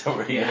 Is that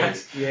where he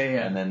goes?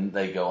 Yeah. And then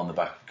they go on the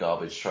back of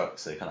garbage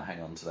trucks. They kind of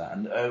hang on to that.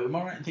 And am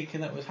I right in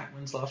thinking that was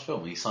Hackman's last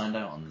film? He signed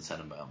out on the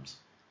Tenenbaums.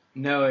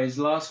 No, his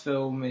last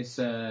film is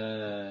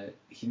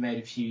he made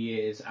a few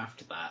years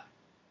after that.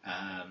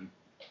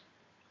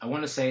 I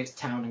want to say it's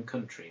Town and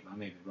Country, but I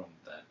may be wrong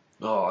with that.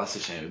 Oh, that's a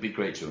shame. It would be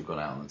great to have gone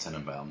out on the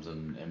Tenenbaums,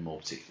 and more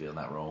particularly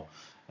on that role.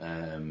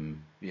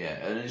 And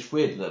it's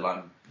weird that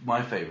like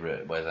my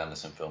favourite Wes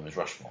Anderson film is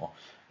Rushmore,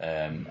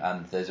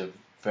 and there's a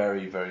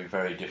very, very,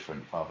 very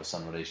different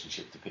father-son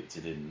relationship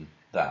depicted in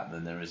that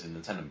than there is in the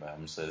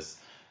Tenenbaums. There's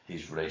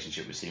his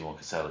relationship with Seymour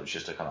Cassel, who's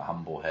just a kind of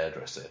humble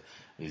hairdresser,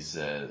 is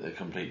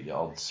completely at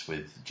odds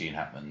with Gene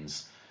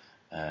Hackman's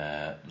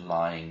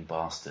lying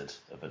bastard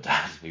of a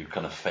dad who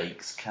kind of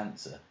fakes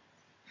cancer.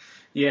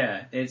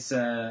 Yeah, it's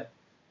a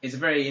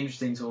very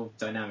interesting sort of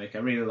dynamic. I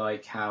really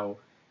like how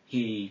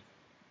he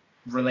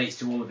relates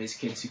to all of his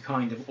kids, who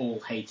kind of all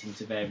hate him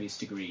to various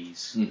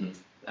degrees.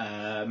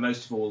 Mm-hmm.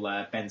 Most of all,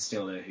 Ben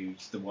Stiller,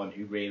 who's the one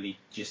who really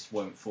just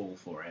won't fall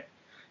for it,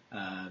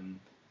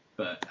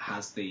 but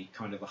has the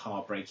kind of a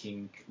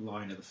heartbreaking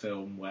line of the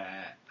film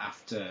where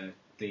after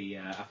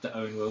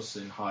Owen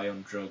Wilson, high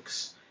on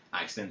drugs,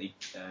 accidentally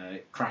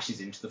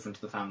crashes into the front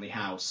of the family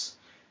house,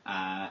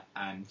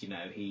 and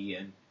he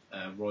and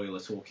Royal are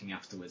talking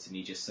afterwards, and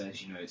he just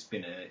says, it's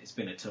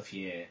been a tough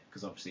year,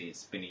 because obviously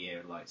it's been a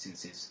year like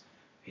since his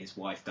his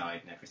wife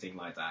died and everything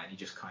like that, and he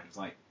just kind of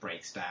like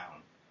breaks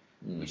down,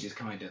 which is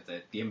kind of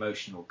the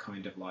emotional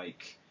kind of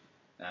like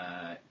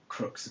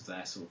crux of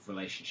their sort of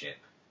relationship.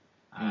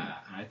 And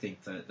I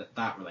think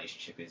that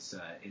relationship is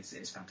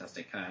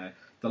fantastic.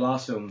 The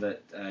last film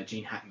that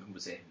Gene Hackman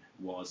was in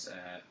was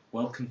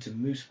Welcome to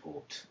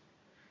Mooseport.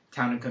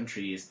 Town and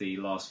Country is the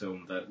last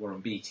film that Warren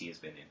Beatty has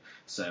been in,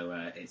 so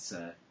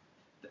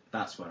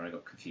that's where I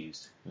got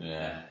confused.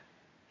 Yeah.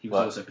 He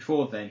was also,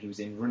 before then, he was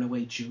in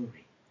Runaway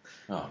Jury.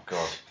 Oh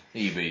God,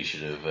 he really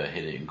should have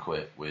hit it and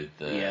quit with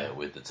the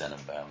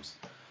Tenenbaums.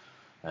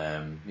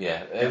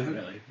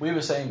 Definitely. We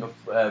were saying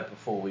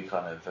before we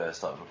kind of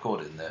started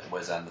recording that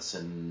Wes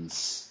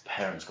Anderson's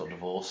parents got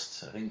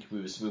divorced. I think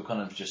we were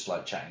kind of just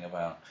like chatting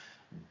about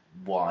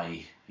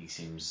why he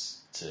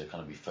seems to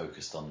kind of be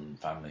focused on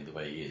family the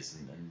way he is.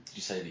 And did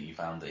you say that you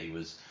found that he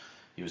was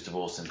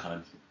divorced and kind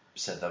of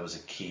said that was a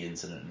key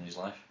incident in his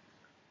life?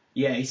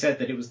 Yeah, he said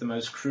that it was the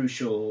most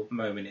crucial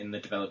moment in the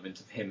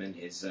development of him and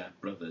his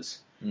brothers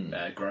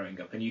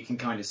growing up. And you can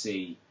kind of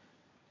see,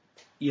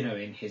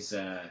 in his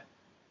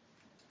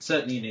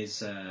certainly in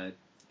his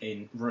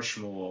in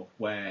Rushmore,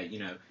 where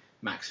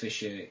Max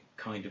Fisher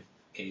kind of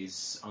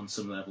is on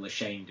some level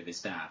ashamed of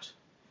his dad.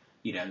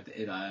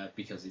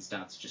 Because his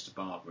dad's just a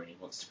barber and he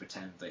wants to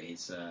pretend that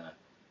his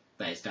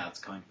dad's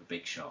kind of a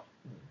big shot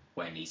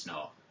when he's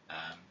not.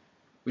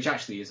 Which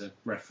actually is a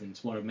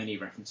reference, one of many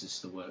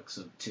references to the works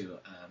of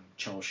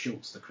Charles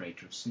Schulz, the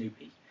creator of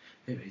Snoopy,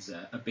 who is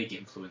a big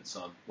influence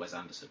on Wes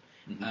Anderson.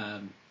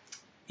 Mm-hmm.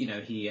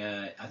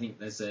 I think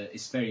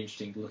it's very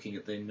interesting looking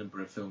at the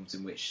number of films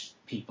in which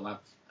people have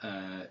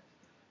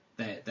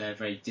their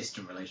very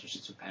distant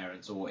relationships with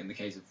parents, or in the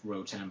case of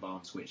Royal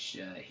Tenenbaums, which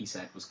he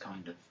said was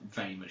kind of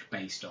very much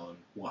based on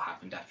what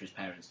happened after his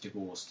parents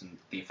divorced and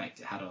the effect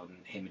it had on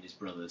him and his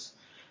brothers.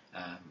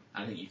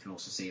 I think you can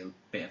also see a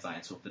bit of that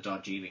in sort of the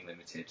Darjeeling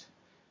Limited,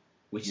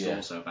 which is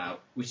also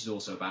about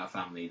a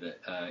family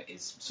that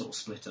is sort of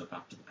split up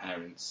after the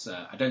parents.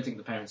 I don't think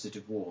the parents are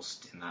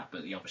divorced in that, but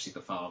obviously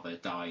the father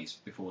dies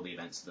before the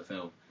events of the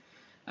film.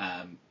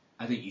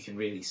 I think you can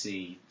really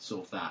see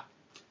sort of that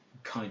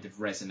kind of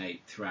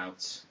resonate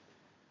throughout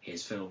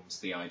his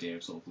films. The idea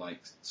of sort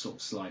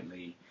of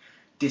slightly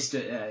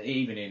distant,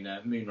 even in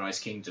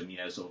Moonrise Kingdom,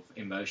 sort of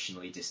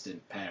emotionally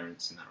distant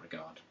parents in that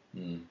regard.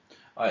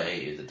 I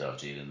hated the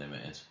Darjeeling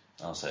Limited.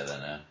 I'll say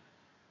that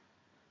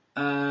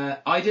now.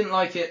 I didn't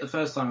like it the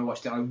first time I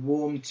watched it. I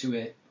warmed to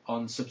it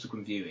on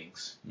subsequent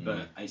viewings,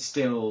 but it's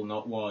still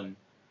not one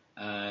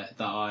that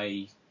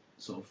I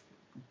sort of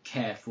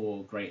care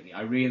for greatly.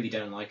 I really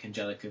don't like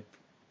Angelica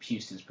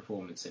Houston's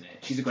performance in it.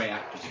 She's a great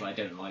actress, but I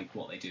don't like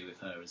what they do with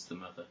her as the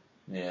mother.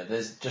 Yeah,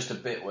 there's just a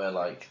bit where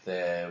like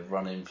they're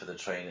running for the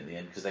train at the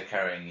end because they're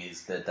carrying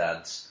their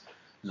dad's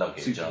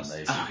luggage, aren't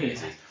they?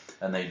 Suitcases.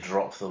 And they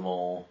drop them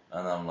all,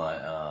 and I'm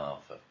like, oh,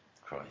 for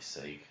Christ's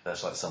sake.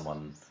 That's like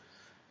someone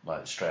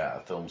like straight out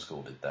of film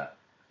school did that.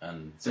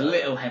 And it's a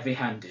little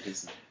heavy-handed,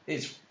 isn't it?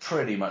 It's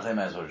pretty much, they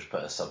may as well just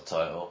put a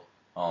subtitle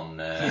on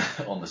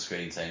on the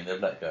screen saying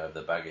they've let go of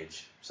the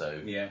baggage, so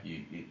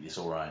it's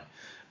all right.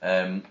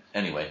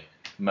 Anyway,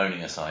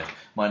 moaning aside,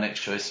 my next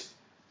choice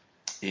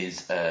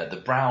is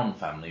the Brown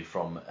family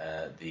from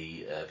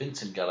the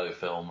Vincent Gallo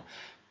film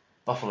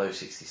Buffalo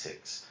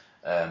 66.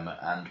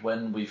 And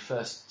when we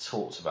first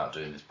talked about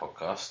doing this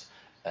podcast,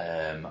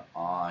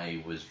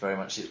 I was very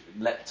much, it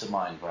leapt to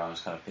mind when I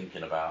was kind of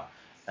thinking about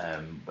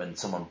when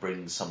someone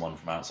brings someone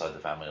from outside the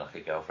family, like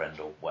a girlfriend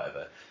or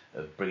whatever,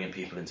 bringing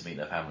people in to meet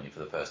their family for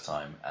the first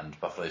time, and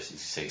Buffalo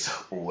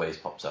 66 always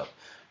pops up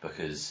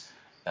because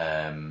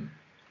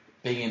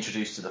being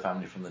introduced to the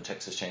family from the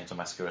Texas Chainsaw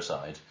Massacre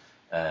aside,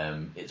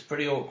 it's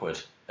pretty awkward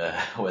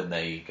when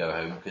they go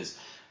home because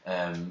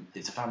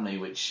it's a family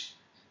which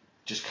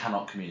just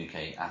cannot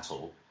communicate at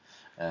all,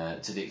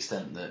 to the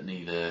extent that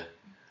neither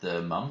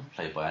the mum,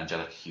 played by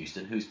Angelica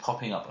Houston, who's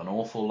popping up an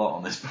awful lot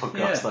on this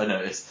podcast, I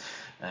noticed,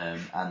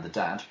 and the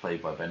dad,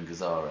 played by Ben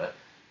Gazzara,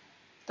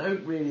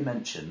 don't really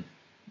mention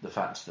the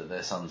fact that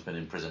their son's been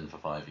in prison for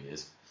 5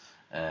 years.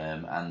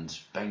 And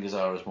Ben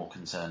Gazzara is more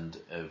concerned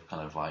of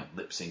kind of like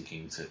lip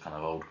syncing to kind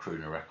of old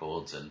crooner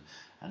records, and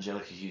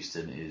Angelica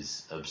Houston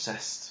is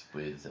obsessed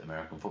with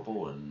American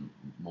football and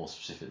more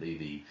specifically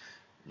the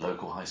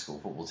local high school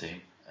football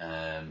team,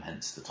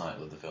 hence the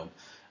title of the film.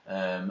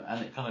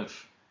 And it kind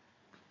of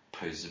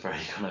poses a very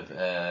kind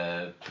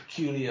of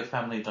peculiar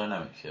family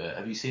dynamic.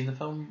 Have you seen the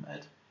film,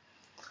 Ed?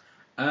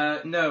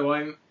 No,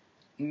 I'm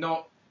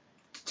not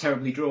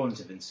terribly drawn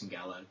to Vincent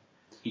Gallo.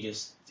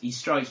 He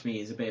strikes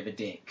me as a bit of a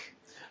dick.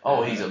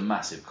 Oh, he's a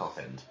massive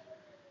cockend.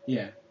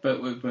 Yeah,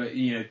 but would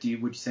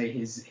you say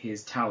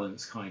his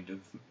talents kind of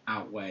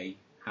outweigh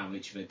how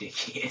much of a dick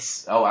he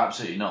is? Oh,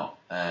 absolutely not.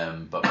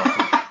 But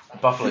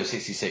Buffalo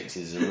 66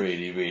 is a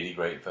really, really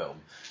great film.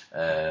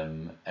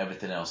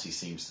 Everything else he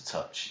seems to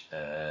touch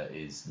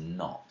is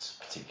not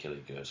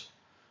particularly good.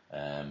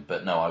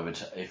 But no, I would,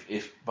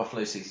 if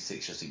Buffalo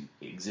 66 just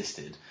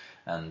existed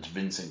and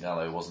Vincent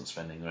Gallo wasn't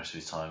spending the rest of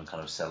his time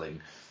kind of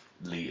selling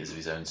litres of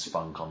his own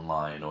spunk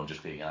online or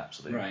just being an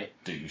absolute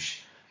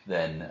douche,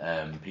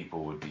 then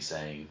people would be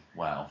saying,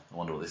 wow, I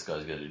wonder what this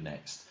guy's going to do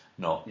next.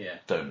 Not,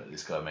 don't let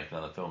this guy make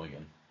another film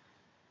again.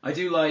 I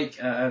do like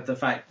the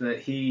fact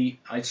that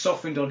I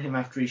softened on him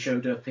after he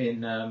showed up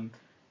in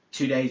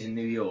 2 Days in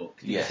New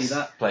York. Did you see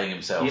that? Playing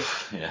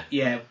himself.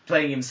 Yeah,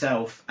 playing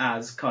himself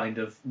as kind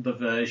of the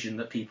version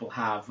that people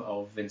have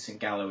of Vincent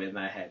Gallo in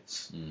their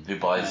heads. Who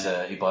buys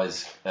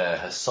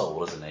her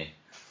soul, doesn't he?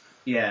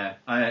 Yeah,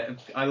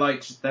 I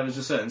liked. There was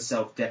a certain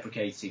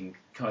self-deprecating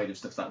kind of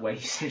stuff that way.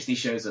 He essentially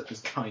shows up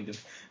as kind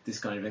of this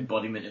kind of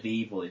embodiment of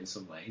evil in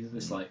some ways.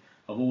 It's like,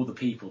 of all the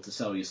people to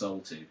sell your soul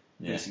to,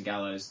 Vincent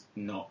Gallo's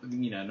not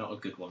a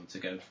good one to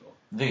go for.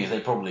 The thing is, they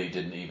probably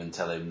didn't even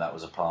tell him that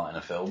was a part in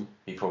a film.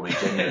 He probably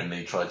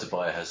genuinely tried to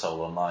buy her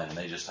soul online, and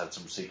they just had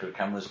some secret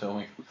cameras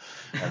filming.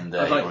 And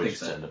I'd he like probably to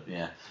just think so.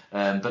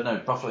 turned up. But no,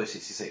 Buffalo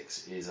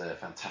 66 is a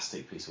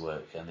fantastic piece of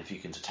work, and if you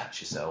can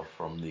detach yourself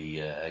from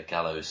the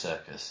Gallo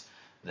circus,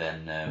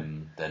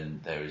 then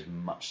there is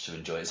much to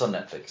enjoy. It's on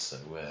Netflix, so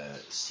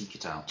seek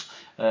it out.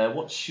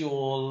 What's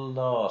your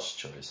last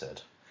choice,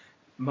 Ed?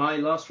 My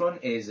last one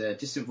is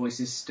Distant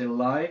Voices, Still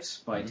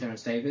Lives by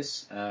Terence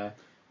Davis,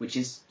 which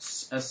is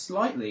a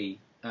slightly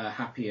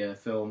happier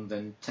film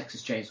than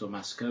Texas Chainsaw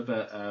Massacre,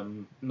 but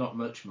not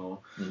much more,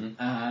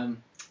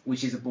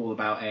 which is all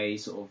about a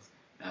sort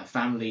of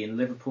family in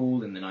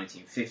Liverpool in the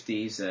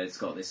 1950s. It's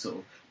got this sort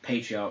of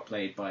patriarch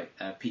played by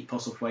Pete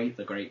Postlethwaite,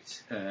 the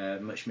great,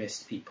 much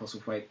missed Pete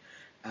Postlethwaite,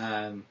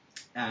 and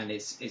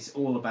it's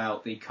all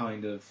about the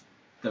kind of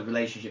the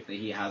relationship that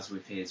he has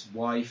with his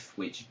wife,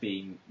 which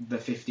being the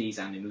 50s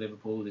and in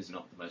Liverpool is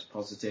not the most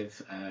positive.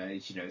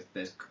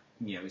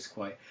 It's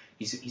quite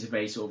he's a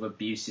very sort of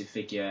abusive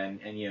figure,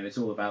 and it's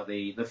all about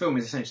the film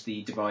is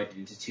essentially divided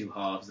into two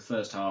halves. The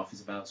first half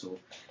is about sort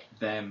of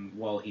them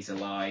while he's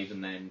alive,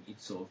 and then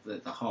it's sort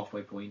of the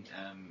halfway point.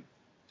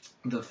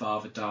 The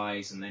father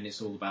dies, and then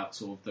it's all about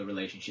sort of the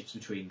relationships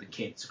between the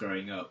kids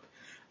growing up,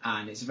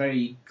 and it's a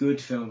very good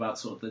film about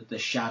sort of the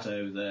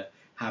shadow that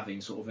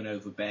having sort of an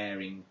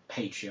overbearing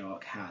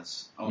patriarch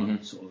has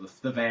on sort of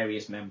the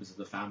various members of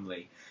the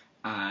family,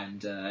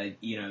 and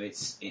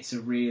it's a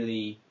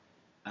really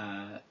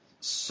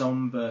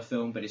somber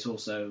film, but it's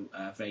also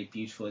very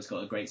beautiful. It's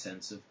got a great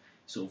sense of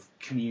sort of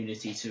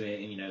community to it,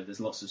 and there's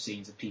lots of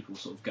scenes of people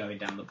sort of going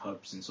down the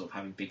pubs and sort of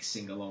having big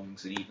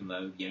sing-alongs, and even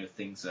though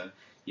things are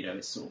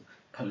it's sort of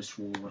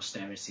post-war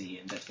austerity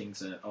and that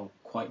things are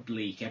quite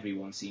bleak,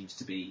 everyone seems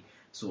to be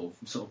sort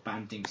of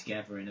banding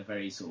together in a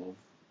very sort of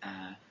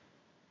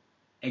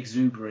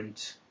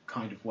exuberant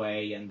kind of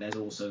way, and there's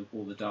also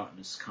all the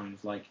darkness kind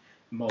of like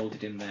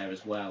moulded in there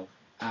as well.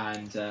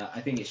 And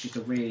I think it's just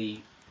a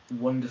really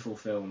wonderful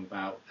film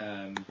about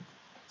the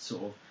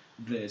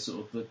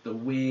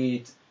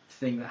weird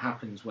thing that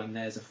happens when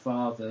there's a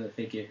father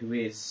figure who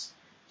is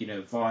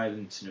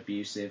violent and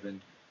abusive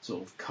and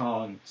sort of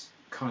can't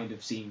kind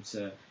of seem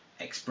to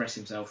express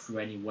himself through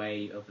any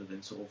way other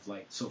than sort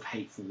of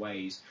hateful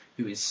ways,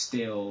 who is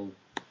still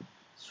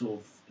sort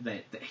of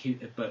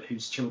but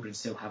whose children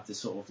still have this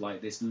sort of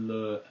like this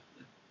lure,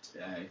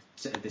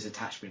 this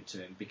attachment to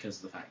him because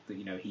of the fact that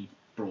he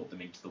brought them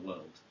into the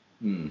world.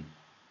 And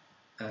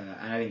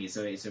I think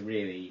it's a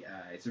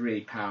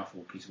really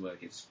powerful piece of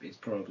work. It's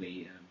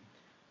probably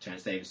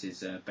Terence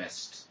Davis's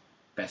best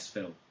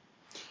film.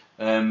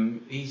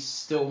 He's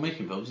still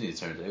making films, isn't he,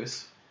 Terence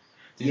Davis?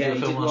 He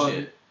did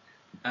one.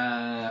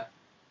 I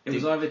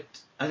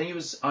think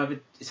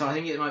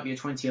it might be a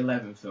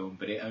 2011 film,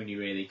 but it only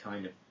really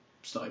kind of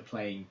started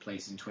playing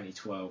place in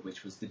 2012,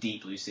 which was The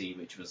Deep Blue Sea,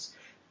 which was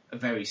a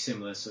very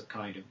similar sort of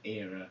kind of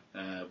era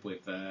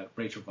with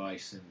Rachel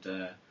Weisz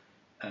and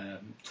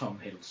Tom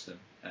Hiddleston.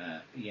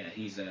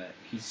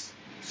 He's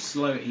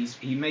slow.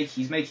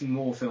 He's making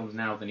more films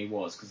now than he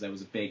was, because there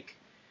was a big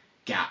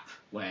gap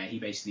where he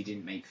basically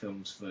didn't make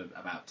films for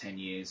about 10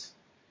 years.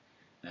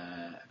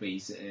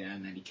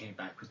 And then he came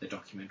back with the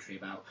documentary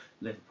about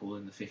Liverpool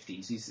in the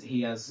 50s.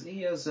 He has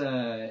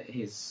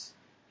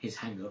his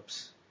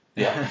hang-ups.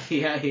 Yeah.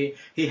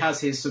 he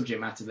has his subject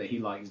matter that he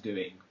likes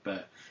doing,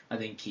 but I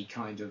think he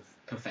kind of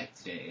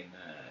perfected it in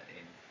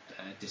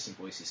Distant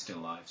Voices, Still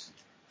Lives.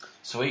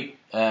 Sweet.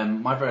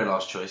 My very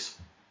last choice,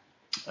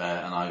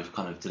 and I've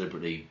kind of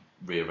deliberately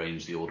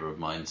rearranged the order of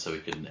mine so we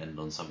can end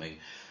on something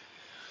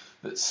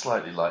that's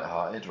slightly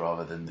light-hearted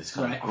rather than this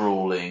kind of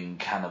grueling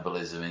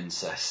cannibalism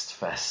incest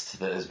fest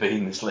that has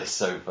been this list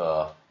so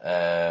far.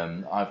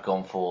 I've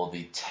gone for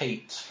The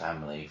Tate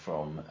Family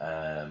from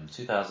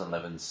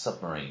 2011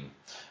 Submarine,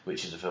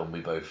 which is a film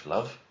we both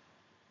love.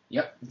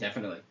 Yep,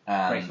 definitely.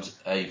 And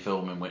a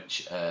film in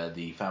which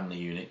the family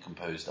unit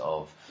composed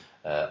of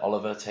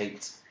Oliver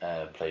Tate,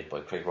 played by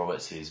Craig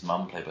Roberts, his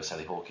mum, played by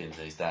Sally Hawkins,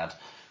 and his dad,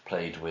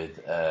 played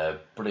with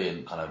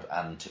brilliant kind of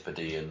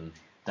Antipodean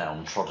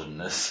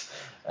downtroddenness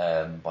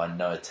by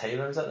Noah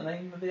Taylor. Is that the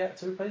name of the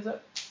actor who plays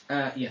it?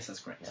 Yes, that's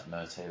correct. Yeah,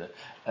 Noah Taylor.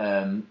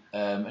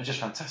 It's just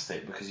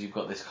fantastic because you've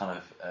got this kind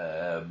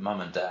of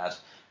mum and dad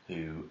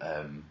who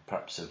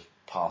perhaps have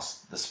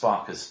passed, the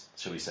spark has,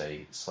 shall we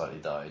say, slightly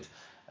died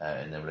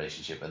in their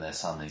relationship, and their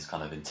son is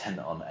kind of intent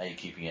on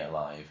keeping it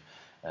alive,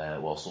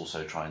 whilst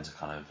also trying to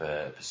kind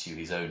of pursue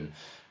his own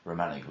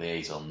romantic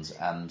liaisons.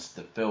 And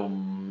the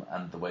film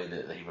and the way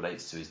that he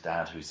relates to his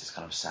dad, who's this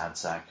kind of sad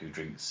sack who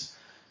drinks,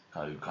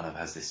 who kind of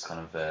has this kind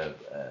of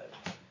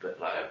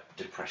like a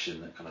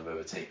depression that kind of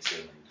overtakes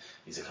him, and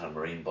he's a kind of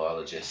marine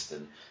biologist,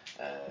 and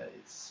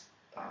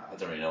I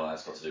don't really know what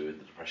that's got to do with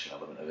the depression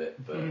element of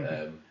it, but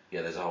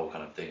yeah, there's a whole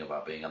kind of thing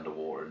about being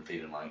underwater and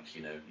feeling like,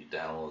 you know, you're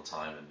down all the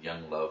time, and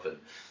young love and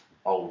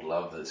old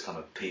love that's kind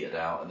of petered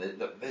out, and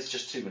there's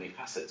just too many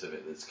facets of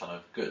it that's kind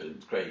of good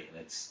and great,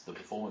 and the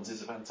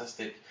performances are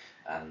fantastic,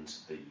 and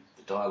the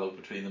dialogue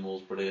between them all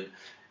is brilliant,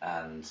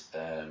 and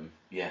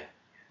yeah,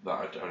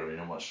 I don't really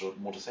know much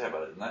more to say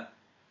about it than that.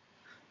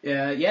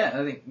 Yeah,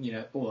 I think, you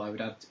know, all I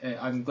would add,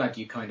 I'm glad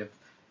you kind of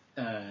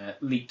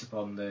leaped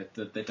upon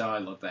the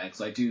dialogue there,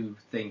 because I do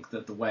think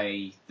that the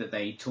way that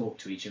they talk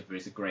to each other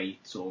is a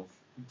great sort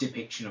of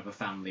depiction of a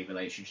family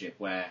relationship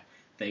where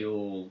they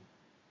all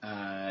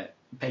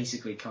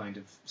basically kind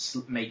of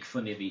make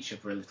fun of each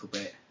other a little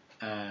bit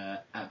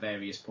at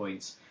various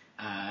points,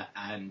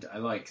 and I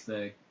like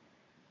the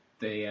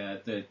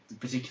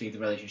particularly the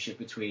relationship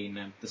between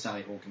the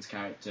Sally Hawkins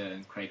character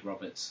and Craig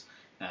Roberts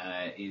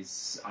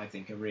is, I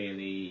think, a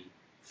really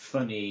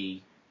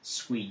funny,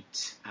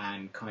 sweet,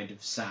 and kind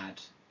of sad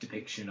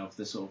depiction of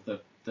the sort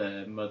of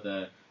the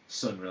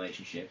mother-son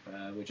relationship,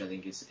 which I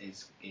think is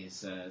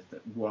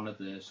one of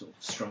the sort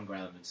of stronger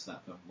elements of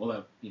that film.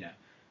 Although, you know,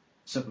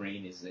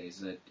 Submarine is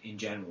in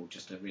general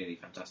just a really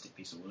fantastic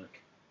piece of work.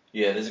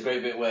 Yeah, there's a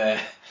great bit where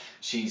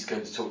she's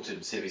going to talk to him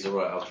to see if he's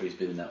alright after he's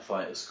been in that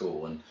fight at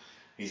school, and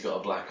he's got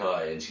a black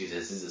eye, and she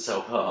says, "Is it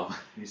self-harm?"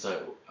 He's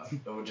like,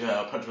 "Oh, do you know,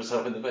 I'll punch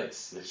myself in the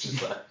face." It's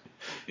just like,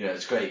 you know,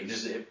 it's great.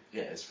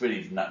 It's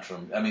really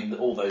natural. I mean,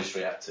 all those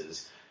three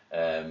actors.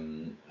 I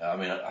mean,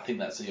 I think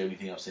that's the only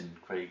thing I've seen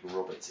Craig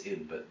Roberts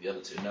in, but the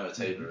other two, Noah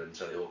Taylor and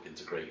Sally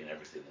Hawkins, are great in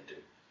everything they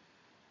do.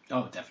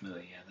 Oh,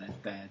 definitely, yeah,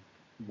 they're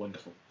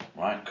wonderful.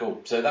 Right,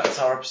 cool. So that's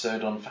our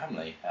episode on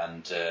family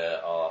and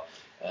our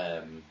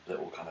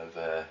little kind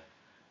of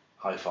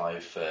high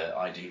five for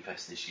ID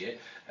Fest this year.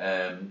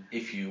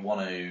 If you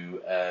want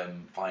to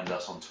find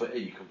us on Twitter,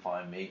 you can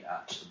find me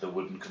at The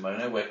Wooden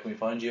Kimono. Where can we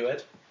find you,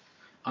 Ed?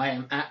 I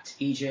am at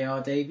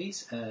EJR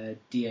Davies,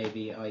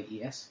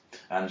 Davies.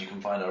 And you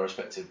can find our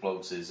respective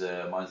blogs.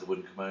 Mine's The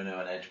Wooden Kimono,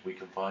 and Ed, we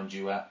can find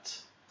you at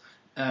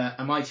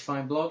A Mighty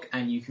Fine Blog,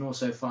 and you can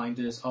also find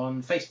us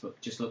on Facebook.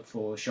 Just look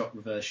for Shot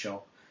Reverse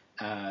Shot.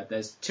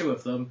 There's two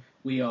of them.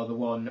 We are the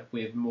one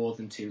with more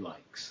than 2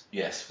 likes.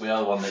 Yes, we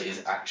are the one that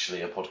is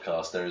actually a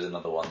podcast. There is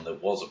another one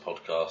that was a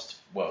podcast.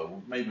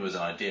 Well, maybe it was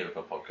an idea of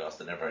a podcast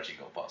that never actually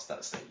got past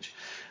that stage.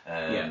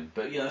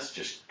 But yeah, that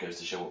just goes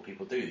to show what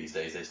people do these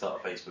days. They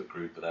start a Facebook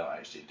group without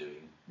actually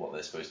doing what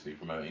they're supposed to be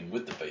promoting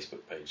with the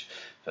Facebook page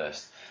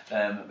first.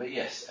 But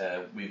yes,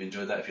 we've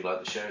enjoyed that. If you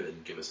like the show, then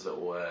give us a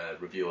little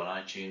review on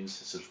iTunes.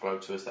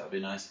 Subscribe to us, that would be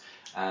nice.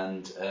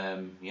 And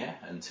yeah,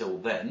 until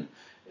then...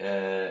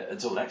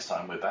 until next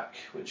time we're back,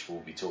 which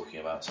we'll be talking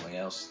about something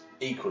else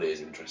equally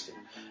as interesting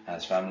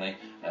as family.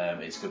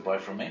 It's goodbye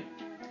from me.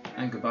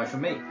 And goodbye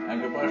from me.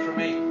 And goodbye from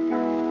me.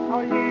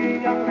 Oh,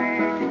 yeah, young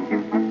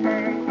man,